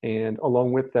 And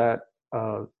along with that,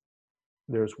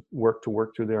 there's work to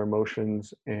work through their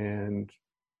emotions and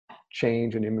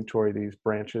change and inventory these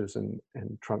branches and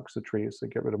trunks of trees to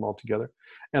get rid of them all together.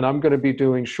 And I'm going to be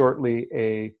doing shortly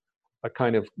a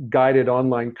kind of guided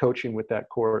online coaching with that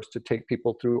course to take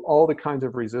people through all the kinds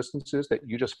of resistances that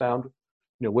you just found.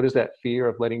 What is that fear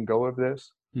of letting go of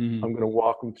this? Mm-hmm. I'm going to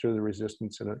walk them through the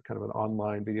resistance in a kind of an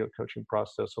online video coaching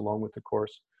process along with the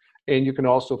course. And you can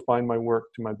also find my work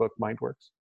through my book,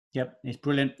 MindWorks. Yep, it's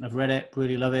brilliant. I've read it,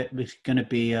 really love it. It's going to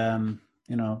be, a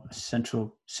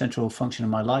central function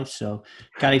of my life. So,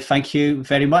 Gary, thank you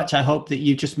very much. I hope that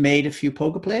you just made a few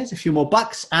poker players, a few more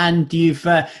bucks, and you've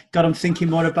got them thinking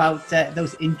more about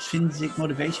those intrinsic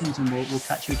motivations. And we'll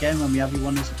catch you again when we have you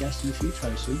on as a guest in the future, I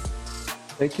assume.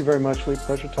 Thank you very much, Lee.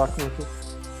 Pleasure talking with you.